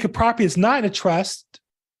 take a property that's not in a trust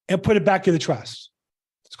and put it back in the trust.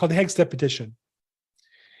 It's called the Hegstead petition.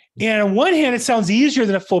 And on one hand, it sounds easier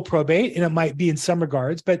than a full probate, and it might be in some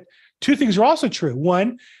regards, but two things are also true.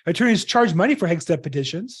 One, attorneys charge money for Hegstead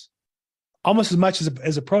petitions, almost as much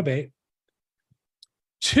as a probate.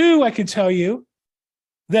 Two, I can tell you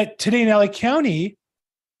that today in LA County,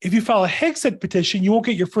 if you file a Hegstead petition, you won't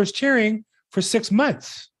get your first hearing for 6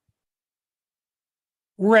 months.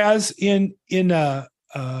 Whereas in a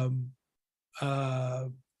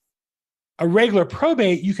regular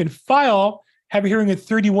probate, you can file, have a hearing in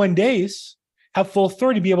 31 days, have full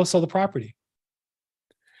authority to be able to sell the property.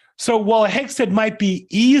 So while a Hegstead might be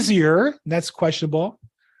easier, that's questionable,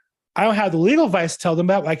 I don't have the legal advice to tell them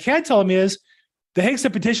about. What I can tell them is the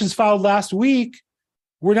Hegstead petitions filed last week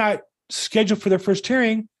were not scheduled for their first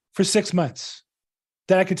hearing for 6 months.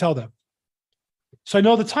 That I can tell them. So I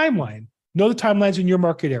know the timeline, know the timelines in your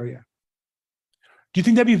market area. Do you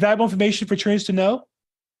think that'd be valuable information for attorneys to know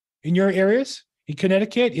in your areas, in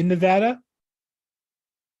Connecticut, in Nevada?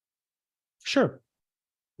 Sure.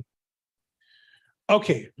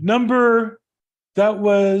 Okay, that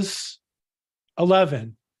was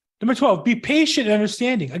 11. Number 12, be patient and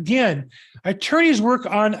understanding. Again, attorneys work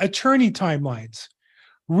on attorney timelines.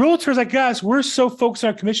 Realtors like us, we're so focused on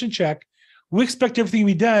our commission check, we expect everything to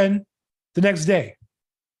be done the next day.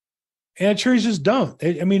 And attorneys just don't.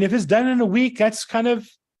 I mean, if it's done in a week, that's kind of,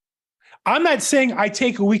 I'm not saying I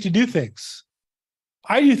take a week to do things.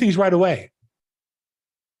 I do things right away.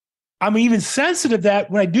 I'm even sensitive that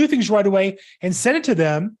when I do things right away and send it to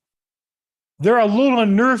them, they're a little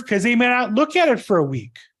unnerved because they may not look at it for a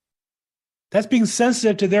week. That's being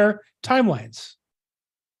sensitive to their timelines.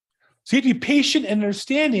 So you have to be patient and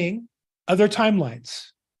understanding of their timelines.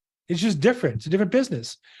 It's just different. It's a different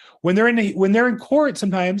business. When they're in court,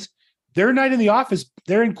 sometimes they're not in the office.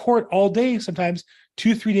 They're in court all day, sometimes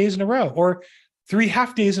 2-3 days in a row, or 3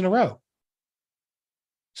 half days in a row.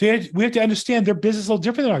 So we have to understand their business is a little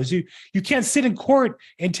different than ours. You can't sit in court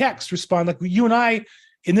and respond like you and I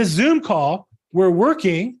in this Zoom call. We're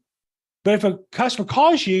working, but if a customer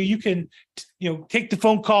calls you, you can take the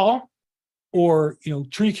phone call, or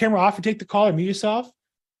turn your camera off and take the call, or mute yourself,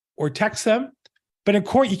 or text them. But in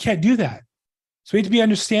court, you can't do that. So we have to be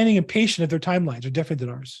understanding and patient if their timelines are different than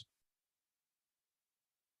ours.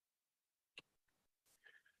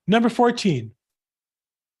 Number 14.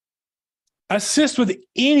 Assist with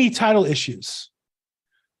any title issues.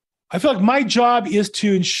 I feel like my job is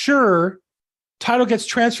to ensure Title gets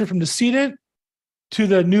transferred from the decedent to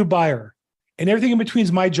the new buyer, and everything in between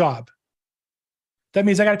is my job. That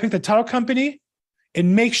means I got to pick the title company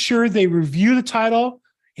and make sure they review the title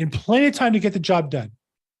in plenty of time to get the job done.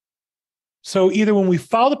 So either when we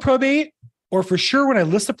file the probate, or for sure when I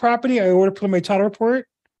list the property, I order preliminary title report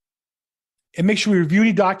and make sure we review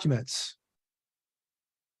any documents.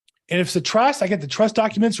 And if it's a trust, I get the trust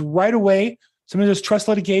documents right away. Sometimes there's trust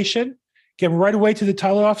litigation, get them right away to the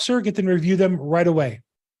title officer, get them to review them right away.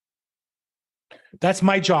 That's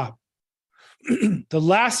my job. The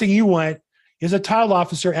last thing you want is a title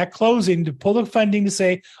officer at closing to pull the funding to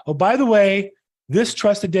say, oh, by the way, this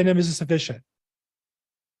trust addendum isn't sufficient.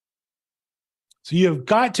 So you've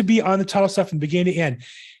got to be on the title stuff from beginning to end.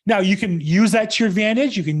 Now, you can use that to your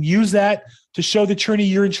advantage. You can use that to show the attorney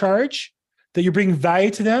you're in charge, that you're bringing value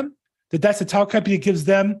to them, that that's the title company that gives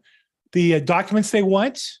them the documents they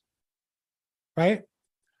want, right?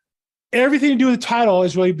 Everything to do with the title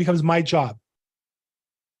is really becomes my job.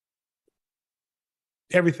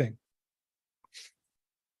 Everything.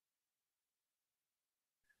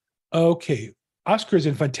 Okay. Oscar is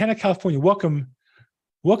in Fontana, California. Welcome.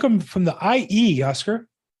 Welcome from the IE, Oscar.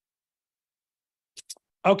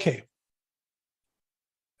 Okay.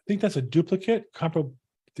 I think that's a duplicate, comparable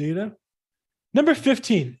data. Number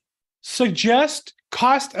 15, suggest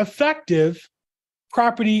cost-effective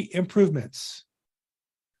property improvements.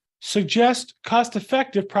 Suggest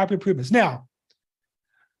cost-effective property improvements. Now,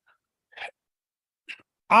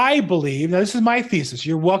 I believe, now this is my thesis,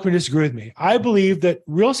 you're welcome to disagree with me. I believe that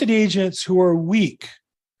real estate agents who are weak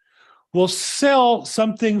will sell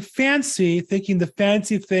something fancy, thinking the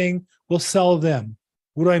fancy thing will sell them.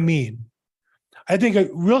 What do I mean? I think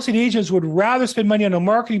real estate agents would rather spend money on a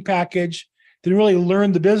marketing package than really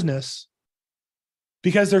learn the business,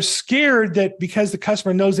 because they're scared that because the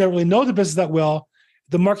customer knows they don't really know the business that well,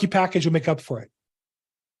 the marketing package will make up for it,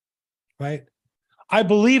 right? I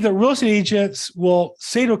believe that real estate agents will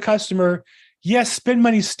say to a customer, yes, spend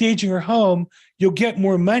money staging your home, you'll get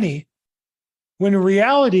more money. When in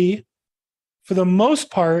reality, for the most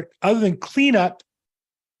part, other than cleanup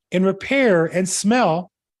and repair and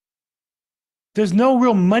smell, there's no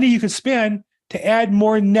real money you could spend to add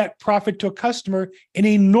more net profit to a customer in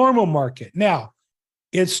a normal market. Now,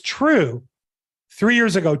 it's true, 3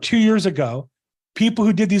 years ago, 2 years ago, people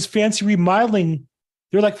who did these fancy remodeling,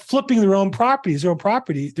 they're like flipping their own properties, their own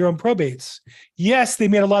probates. Yes, they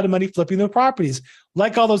made a lot of money flipping their properties,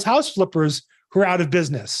 like all those house flippers who are out of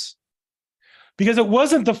business. Because it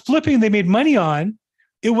wasn't the flipping they made money on,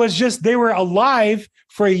 it was just they were alive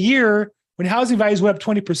for a year when housing values went up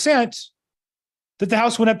 20%, that the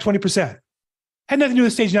house went up 20%. Had nothing to do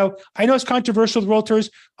with the stage. Now, I know it's controversial with realtors.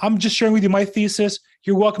 I'm just sharing with you my thesis.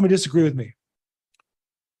 You're welcome to disagree with me.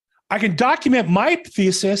 I can document my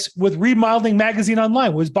thesis with Remodeling Magazine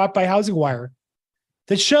Online, was bought by Housing Wire,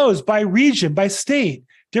 that shows by region, by state,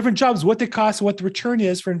 different jobs, what they cost and what the return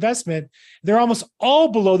is for investment. They're almost all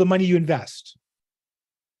below the money you invest.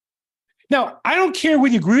 Now, I don't care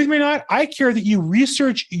whether you agree with me or not. I care that you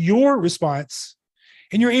research your response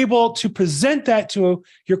and you're able to present that to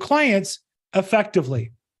your clients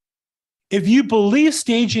effectively. If you believe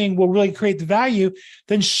staging will really create the value,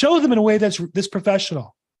 then show them in a way that's this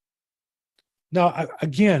professional. Now,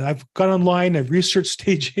 again, I've gone online, I've researched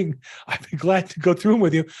staging. I'd be glad to go through them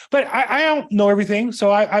with you, but I don't know everything.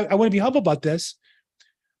 So I want to be humble about this.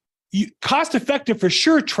 Cost effective for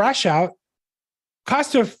sure, trash out.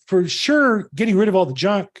 Cost of for sure, getting rid of all the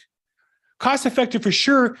junk. Cost effective for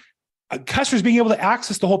sure, customers being able to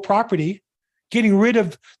access the whole property, getting rid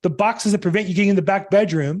of the boxes that prevent you getting in the back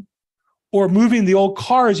bedroom, or moving the old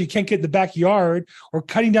cars you can't get in the backyard, or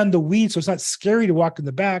cutting down the weeds so it's not scary to walk in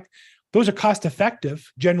the back. Those are cost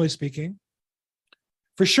effective, generally speaking,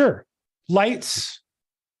 for sure. Lights,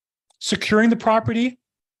 securing the property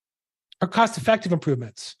are cost effective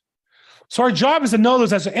improvements. So our job is to know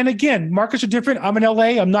those. And again, markets are different. I'm in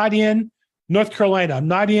LA. I'm not in North Carolina. I'm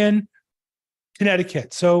not in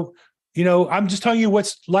Connecticut. So, I'm just telling you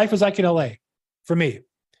what life is like in LA for me,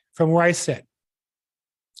 from where I sit.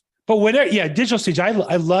 But whatever, digital stage. I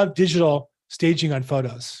love digital staging on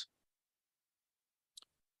photos.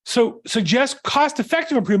 So suggest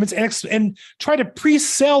cost-effective improvements and try to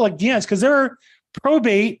pre-sell against, because there are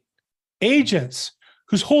probate agents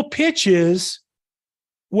whose whole pitch is,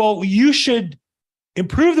 well, you should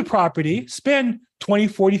improve the property, spend $20,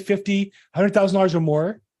 $40, $50, $100,000 or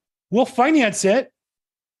more. We'll finance it,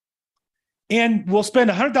 and we'll spend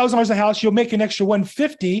 $100,000 on the house. You'll make an extra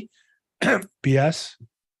 $150. BS.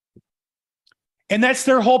 And that's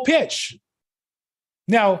their whole pitch.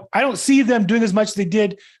 Now, I don't see them doing as much as they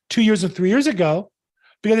did 2 years or 3 years ago,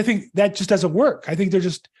 because I think that just doesn't work. I think they're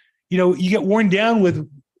just, you get worn down with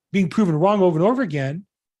being proven wrong over and over again.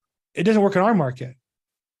 It doesn't work in our market.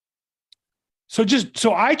 So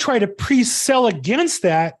I try to pre-sell against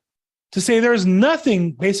that to say there's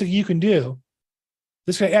nothing basically you can do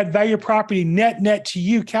that's going to add value to property net to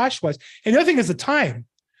you cash-wise. And the other thing is the time.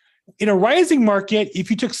 In a rising market, if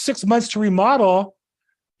you took 6 months to remodel,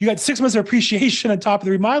 you got 6 months of appreciation on top of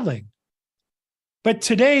the remodeling. But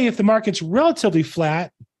today, if the market's relatively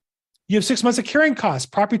flat, you have 6 months of carrying costs,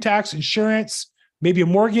 property tax, insurance, maybe a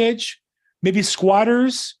mortgage, maybe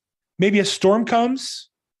squatters, maybe a storm comes,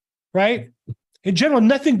 right? In general,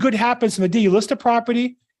 nothing good happens from the day you list a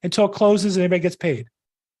property until it closes and everybody gets paid.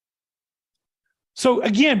 So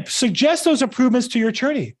again, suggest those improvements to your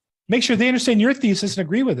attorney. Make sure they understand your thesis and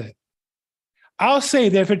agree with it. I'll say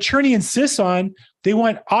that if an attorney insists on they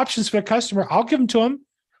want options for the customer, I'll give them to them.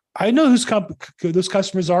 I know whose those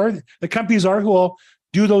customers are, the companies are who will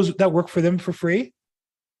do those that work for them for free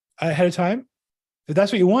ahead of time, if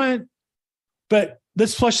that's what you want. But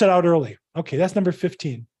let's flush that out early. Okay, that's number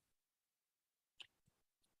 15.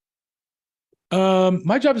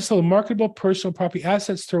 My job is to sell the marketable personal property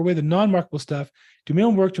assets, throw away the non-marketable stuff, do my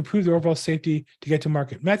own work to improve their overall safety to get to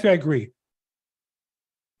market. Matthew, I agree.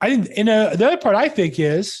 I think the other part I think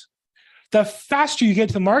is the faster you get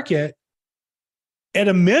to the market, at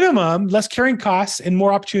a minimum, less carrying costs and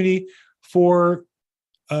more opportunity for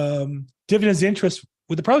dividends interest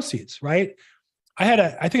with the proceeds, right?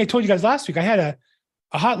 I think I told you guys last week, I had a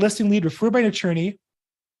hot listing lead referred by an attorney.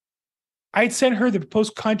 I'd sent her the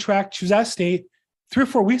proposed contract. She was out of state 3 or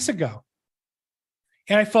 4 weeks ago.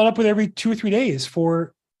 And I followed up with her every 2 or 3 days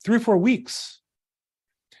for 3 or 4 weeks.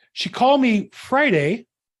 She called me Friday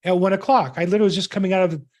at 1:00. I literally was just coming out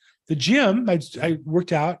of the gym. I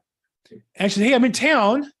worked out. And she said, hey, I'm in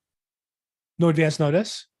town. No advance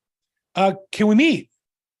notice. Can we meet?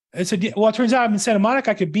 I said, yeah. Well, it turns out I'm in Santa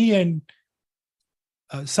Monica. I could be in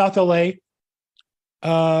South LA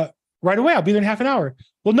right away. I'll be there in half an hour.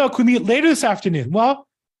 Well, no, can we meet later this afternoon? Well,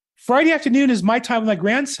 Friday afternoon is my time with my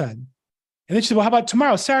grandson. And then she said, well, how about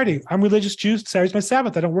tomorrow, Saturday? I'm religious Jew. Saturday's my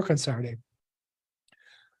Sabbath. I don't work on Saturday.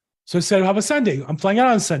 So I said, how about Sunday? I'm flying out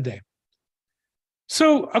on Sunday.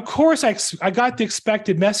 So, of course, I got the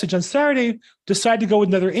expected message on Saturday, decided to go with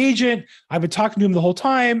another agent. I've been talking to him the whole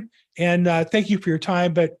time, and thank you for your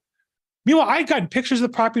time. But meanwhile, I'd gotten pictures of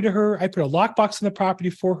the property to her. I put a lockbox in the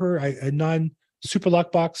property for her, a non-super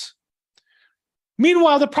lockbox.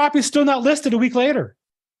 Meanwhile, the property is still not listed a week later.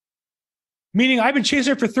 Meaning I've been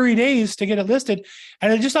chasing her for 30 days to get it listed.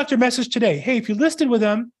 And I just left her a message today. Hey, if you listed with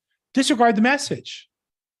them, disregard the message.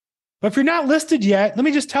 But if you're not listed yet, let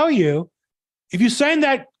me just tell you, if you sign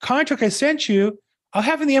that contract I sent you, I'll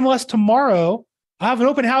have it in the MLS tomorrow. I'll have an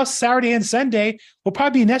open house Saturday and Sunday. We'll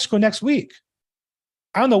probably be in escrow next week.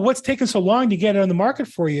 I don't know what's taken so long to get it on the market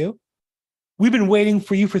for you. We've been waiting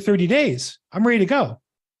for you for 30 days. I'm ready to go.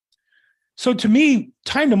 So to me,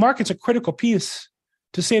 time to market's a critical piece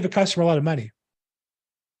to save a customer a lot of money.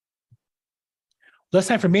 Less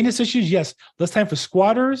time for maintenance issues? Yes. Less time for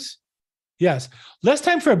squatters? Yes. Less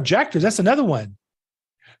time for objectors. That's another one.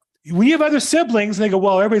 When you have other siblings and they go,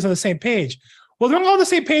 well, everybody's on the same page. Well, they're all on the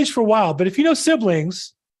same page for a while. But if you know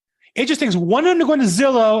siblings, it just takes one of them to go into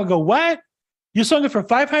Zillow and go, what? You're selling it for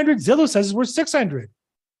 500? Zillow says it's worth 600.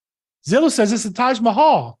 Zillow says it's the Taj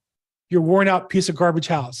Mahal, your worn out piece of garbage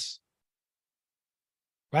house.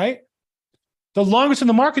 Right? The longer it's in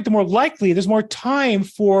the market, the more likely there's more time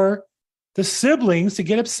for the siblings to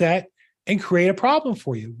get upset and create a problem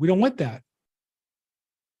for you. We don't want that.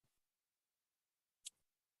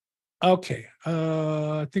 Okay.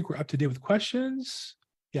 I think we're up to date with questions.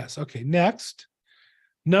 Yes. Okay. Next.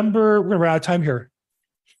 We're going to run out of time here.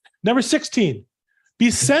 Number 16, be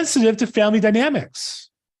sensitive to family dynamics.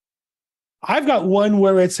 I've got one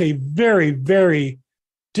where it's a very, very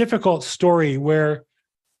difficult story where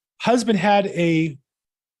husband had a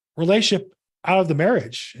relationship out of the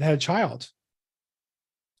marriage and had a child.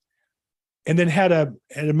 And then had a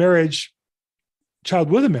marriage, child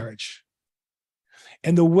with a marriage.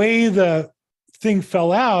 And the way the thing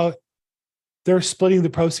fell out, they're splitting the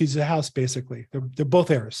proceeds of the house, basically. They're both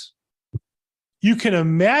heirs. You can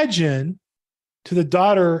imagine to the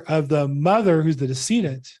daughter of the mother who's the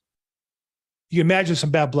decedent, you can imagine some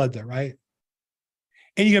bad blood there, right?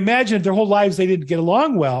 And you can imagine if their whole lives they didn't get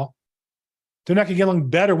along well, they're not going to get along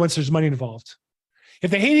better once there's money involved. If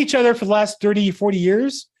they hate each other for the last 30, 40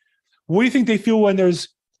 years, what do you think they feel when there's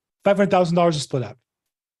 $500,000 to split up,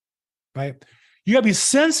 right? You got to be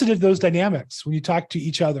sensitive to those dynamics when you talk to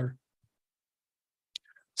each other.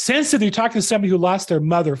 Sensitive, you're talking to somebody who lost their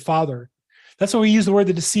mother, father. That's why we use the word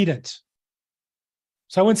the decedent.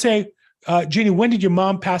 So I wouldn't say, Janie, when did your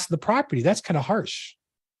mom pass the property? That's kind of harsh.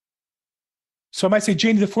 So I might say,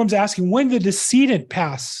 Janie, the form's asking, when did the decedent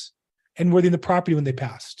pass and were they in the property when they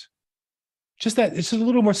passed? Just that, it's just a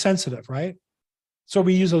little more sensitive, right? So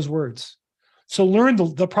we use those words. So learn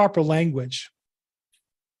the proper language.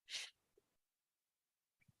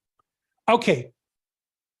 Okay.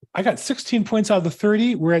 I got 16 points out of the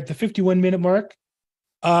 30. We're at the 51-minute mark.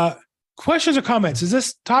 Questions or comments? Has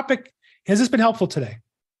this been helpful today?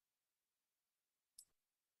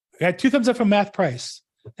 I got 2 thumbs up from Math Price.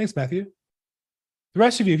 Thanks, Matthew. The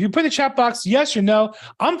rest of you, if you put in the chat box, yes or no,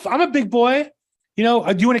 I'm a big boy. Do you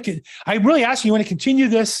want to? I'm really asking you want to continue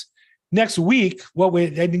this next week? What I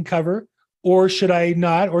didn't cover, or should I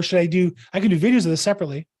not? Or should I do? I can do videos of this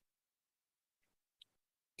separately.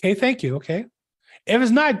 Okay, thank you. Okay, if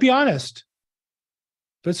it's not, be honest.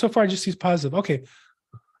 But so far, I just see positive. Okay,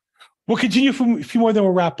 we'll continue for a few more, then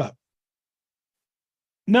we'll wrap up.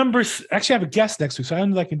 Numbers. Actually, I have a guest next week, so I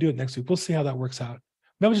don't know if I can do it next week. We'll see how that works out.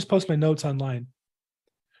 Maybe I'll just post my notes online.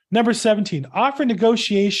 Number 17, offer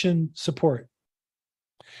negotiation support.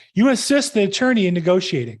 You assist the attorney in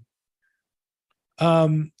negotiating.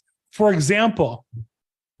 For example,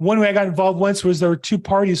 one way I got involved once was there were 2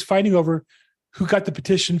 parties fighting over who got the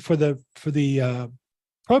petition for the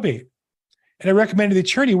probate. And I recommended the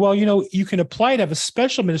attorney, well, you can apply to have a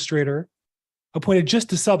special administrator appointed just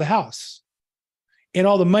to sell the house. And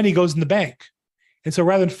all the money goes in the bank. And so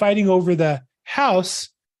rather than fighting over the house,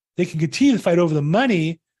 they can continue to fight over the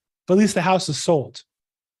money, but at least the house is sold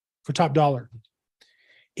for top dollar.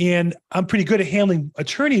 And I'm pretty good at handling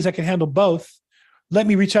attorneys. I can handle both. Let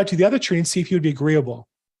me reach out to the other attorney and see if he would be agreeable.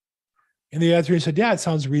 And the other attorney said, yeah, it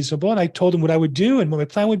sounds reasonable. And I told him what I would do and what my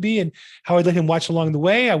plan would be and how I'd let him watch along the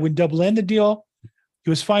way. I wouldn't double end the deal. He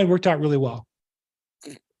was fine, worked out really well.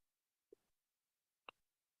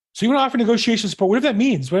 So you want to offer negotiation support, whatever that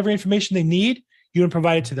means, whatever information they need, you want to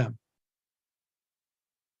provide it to them.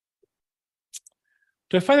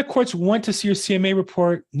 Do I find the courts want to see your CMA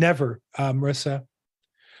report? Never, Marissa.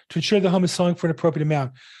 To ensure the home is selling for an appropriate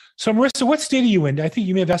amount. So Marissa, what state are you in? I think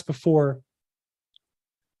you may have asked before.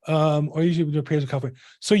 Or usually we do appraisal in California.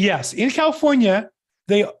 So yes, in California,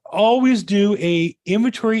 they always do a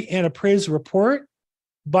inventory and appraisal report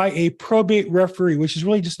by a probate referee, which is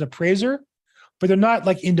really just an appraiser, but they're not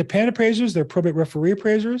like independent appraisers, they're probate referee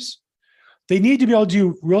appraisers. They need to be able to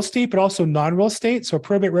do real estate, but also non-real estate. So a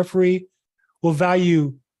probate referee will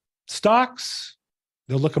value stocks,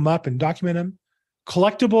 they'll look them up and document them,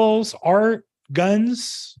 collectibles, art,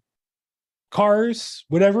 guns, cars,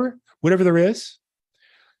 whatever there is.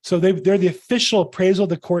 So they're the official appraisal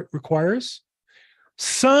the court requires.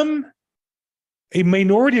 A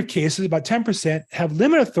minority of cases, about 10%, have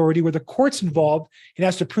limited authority where the court's involved and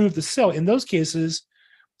has to prove the sale. In those cases,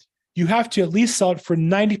 you have to at least sell it for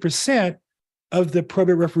 90% of the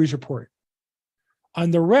probate referee's report.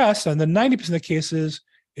 On the rest, on the 90% of the cases,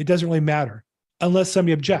 it doesn't really matter unless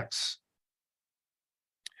somebody objects.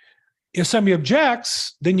 If somebody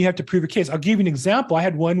objects, then you have to prove your case. I'll give you an example. I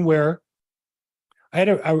had one where I had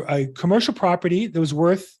a commercial property that was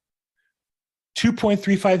worth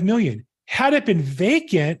 $2.35 million. Had it been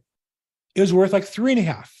vacant, it was worth like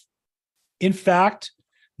 3.5. In fact,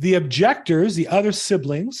 the objectors, the other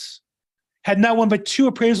siblings, had not one but 2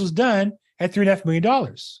 appraisals done at $3.5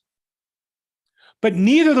 million. But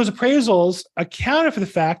neither of those appraisals accounted for the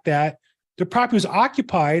fact that the property was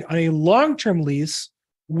occupied on a long-term lease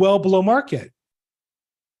well below market,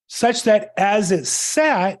 such that as it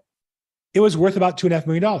sat, it was worth about $2.5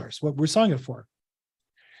 million, what we're selling it for.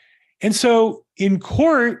 And so in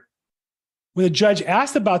court, when the judge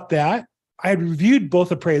asked about that, I had reviewed both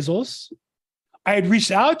appraisals. I had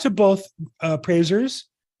reached out to both appraisers.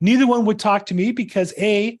 Neither one would talk to me because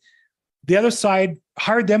A, the other side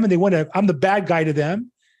hired them and I'm the bad guy to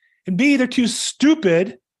them. And B, they're too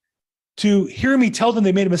stupid to hear me tell them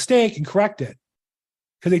they made a mistake and correct it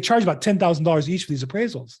because they charge about $10,000 each for these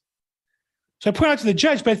appraisals. So I pointed out to the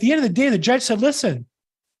judge, but at the end of the day, the judge said, listen,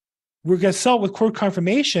 we're going to sell it with court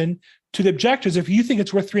confirmation to the objectors. If you think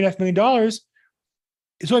it's worth $3.5 million,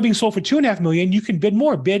 it's only being sold for $2.5 million. You can bid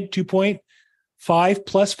more, bid 2.5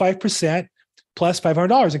 plus 5% plus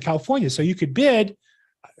 $500 in California. So you could bid,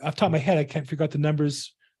 off the top of my head, I can't figure out the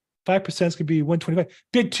numbers. 5% could be 125.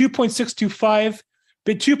 Bid 2.625,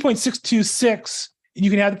 bid 2.626, and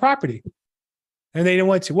you can have the property. And they didn't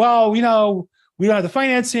want to. Well, we don't have the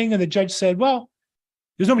financing. And the judge said, well,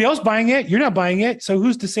 there's nobody else buying it. You're not buying it. So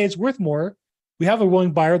who's to say it's worth more? We have a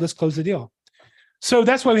willing buyer. Let's close the deal. So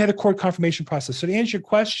that's why we had the court confirmation process. So to answer your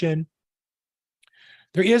question,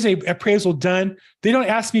 there is a appraisal done. They don't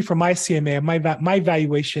ask me for my CMA. My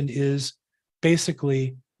valuation is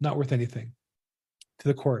basically not worth anything to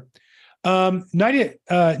the court.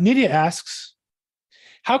 Nydia asks,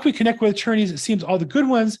 how can we connect with attorneys? It seems all the good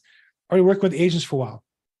ones are working with agents for a while.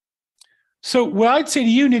 So what I'd say to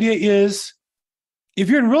you, Nydia, is if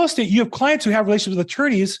you're in real estate, you have clients who have relationships with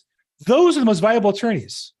attorneys. Those are the most valuable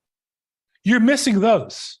attorneys. You're missing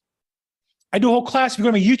those. I do a whole class, if you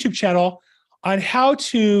go to my YouTube channel, on how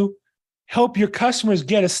to help your customers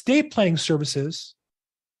get estate planning services.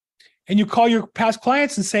 And you call your past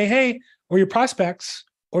clients and say, hey, or your prospects,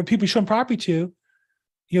 or people you show them property to,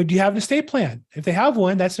 do you have an estate plan? If they have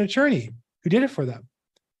one, that's an attorney who did it for them.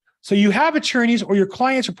 So you have attorneys, or your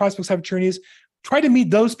clients or prospects have attorneys. Try to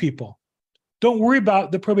meet those people. Don't worry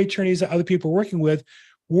about the probate attorneys that other people are working with.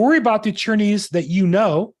 Worry about the attorneys that you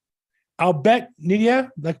know. I'll bet,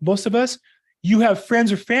 Nydia, like most of us, you have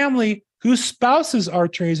friends or family whose spouses are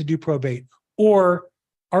attorneys that do probate, or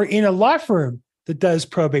are in a law firm that does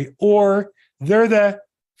probate, or they're the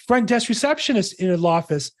front desk receptionist in a law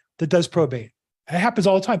office that does probate. It happens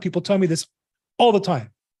all the time. People tell me this all the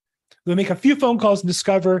time. They'll make a few phone calls and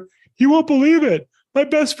discover, you won't believe it. My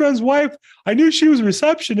best friend's wife, I knew she was a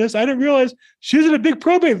receptionist. I didn't realize she was in a big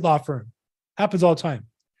probate law firm. Happens all the time.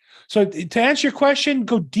 So to answer your question,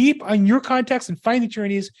 go deep on your contacts and find the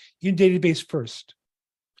attorneys in your database first.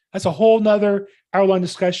 That's a whole nother hour-long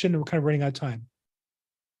discussion, and we're kind of running out of time.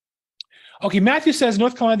 Okay, Matthew says,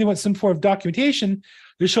 North Carolina, they want some form of documentation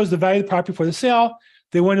that shows the value of the property for the sale.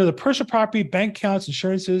 They want to know the personal property, bank accounts,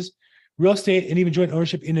 insurances, real estate, and even joint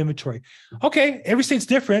ownership in inventory. Okay, every state's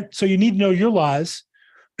different, so you need to know your laws.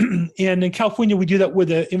 And in California, we do that with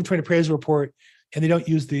the inventory and appraisal report, and they don't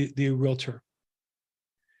use the realtor.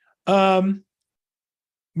 Marissa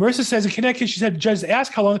says, in Connecticut, she said, judges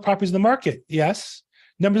ask how long the property is in the market. Yes.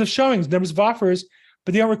 Numbers of showings, numbers of offers,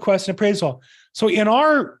 but they don't request an appraisal. So in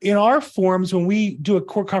our forms, when we do a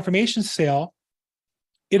court confirmation sale,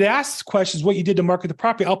 it asks questions what you did to market the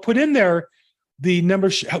property. I'll put in there the number,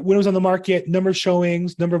 when it was on the market, number of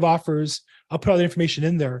showings, number of offers. I'll put all the information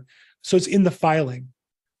in there. So it's in the filing.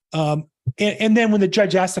 And then when the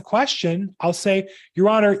judge asks the question, I'll say, Your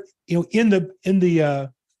Honor, in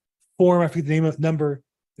the form, I forget the name of the number,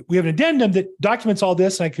 we have an addendum that documents all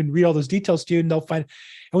this, and I can read all those details to you, and they'll find.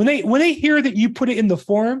 And when they hear that you put it in the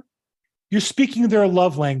form, you're speaking their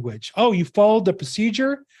love language. Oh, you followed the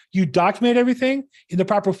procedure, you document everything in the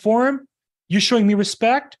proper form, you're showing me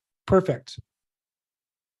respect. Perfect.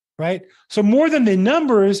 Right? So more than the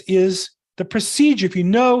numbers is the procedure. If you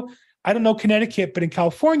know, I don't know Connecticut, but in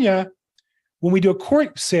California, when we do a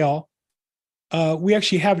court sale, we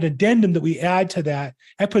actually have an addendum that we add to that.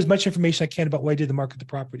 I put as much information I can about what I did to market the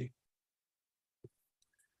property.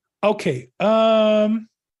 Okay.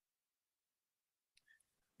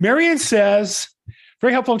 Marion says,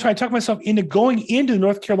 very helpful. I'm trying to talk myself into going into the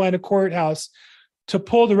North Carolina courthouse to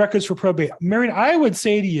pull the records for probate. Marion, I would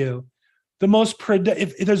say to you,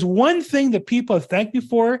 if there's one thing that people have thanked me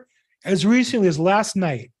for as recently as last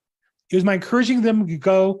night, it was my encouraging them to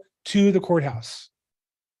go to the courthouse.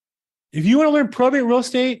 If you want to learn probate real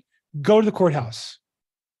estate, go to the courthouse.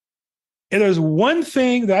 And there's one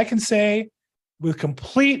thing that I can say with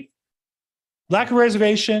complete lack of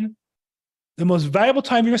reservation, the most valuable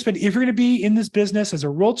time you're going to spend, if you're going to be in this business as a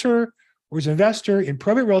realtor or as an investor in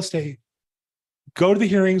probate real estate, go to the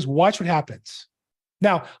hearings, watch what happens.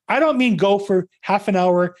 Now, I don't mean go for half an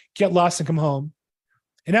hour, get lost and come home.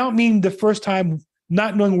 And I don't mean the first time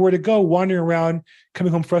not knowing where to go, wandering around,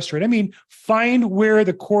 coming home frustrated. I mean, find where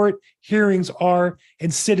the court hearings are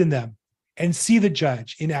and sit in them and see the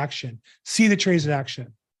judge in action, see the attorneys in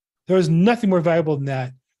action. There is nothing more valuable than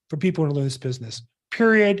that for people who want to learn this business.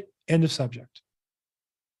 Period. End of subject.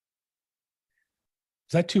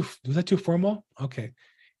 Was that too formal? Okay.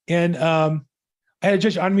 And I had a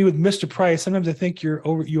judge on me with Mr. Price. Sometimes I think you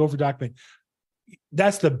over document.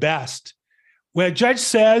 That's the best. When a judge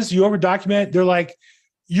says you over document, they're like,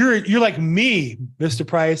 you're like me, Mr.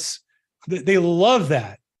 Price. They love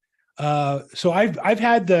that. So I've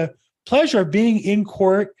had the pleasure of being in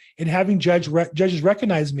court and having judges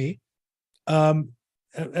recognize me.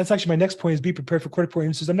 That's actually my next point, is be prepared for court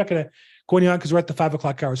appearances. I'm not going to go any on because we're at the 5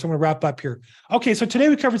 o'clock hour. So I'm going to wrap up here. Okay. So today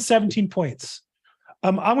we covered 17 points.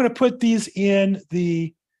 I'm going to put these in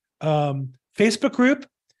the Facebook group.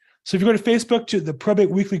 So if you go to Facebook to the Probate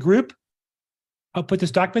Weekly group, I'll put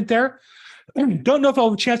this document there. Don't know if I'll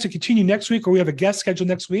have a chance to continue next week, or we have a guest scheduled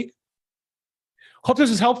next week. Hope this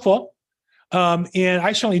is helpful. And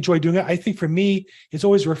I certainly enjoy doing it. I think for me, it's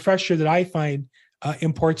always a refresher that I find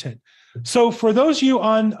important. So for those of you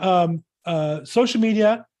on social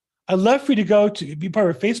media, I'd love for you to go to be part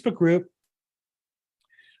of a Facebook group,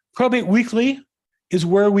 Probate Weekly, is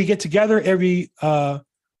where we get together every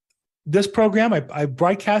this program. I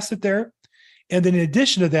broadcast it there. And then in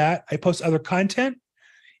addition to that, I post other content.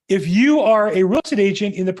 If you are a real estate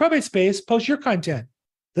agent in the probate space, post your content.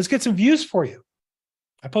 Let's get some views for you.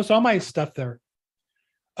 I post all my stuff there.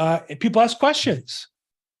 And people ask questions.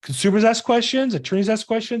 Consumers ask questions, attorneys ask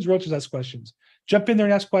questions, realtors ask questions. Jump in there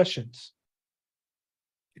and ask questions.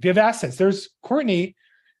 If you have assets, there's Courtney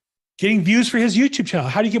getting views for his YouTube channel.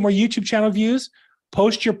 How do you get more YouTube channel views?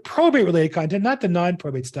 Post your probate related content, not the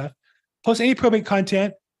non-probate stuff. Post any probate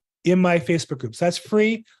content in my Facebook groups. That's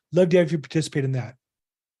free. Love to have you participate in that.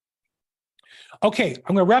 Okay,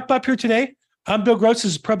 I'm going to wrap up here today. I'm Bill Gross.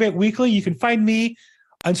 This is Probate Weekly. You can find me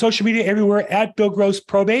on social media everywhere at Bill Gross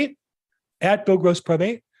Probate, at Bill Gross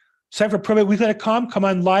Probate. Sign for probateweekly.com. Come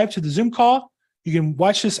on live to the Zoom call. You can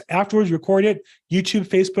watch this afterwards, record it, YouTube,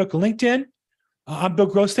 Facebook, and LinkedIn. I'm Bill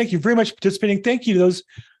Gross. Thank you very much for participating. Thank you to those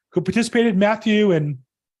who participated, Matthew and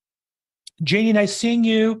Janie, nice seeing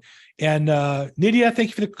you. And Nydia, thank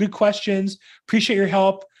you for the good questions. Appreciate your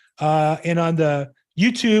help. And on the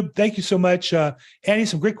YouTube, thank you so much. Annie,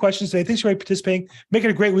 some great questions today. Thanks for participating. Make it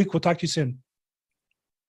a great week. We'll talk to you soon.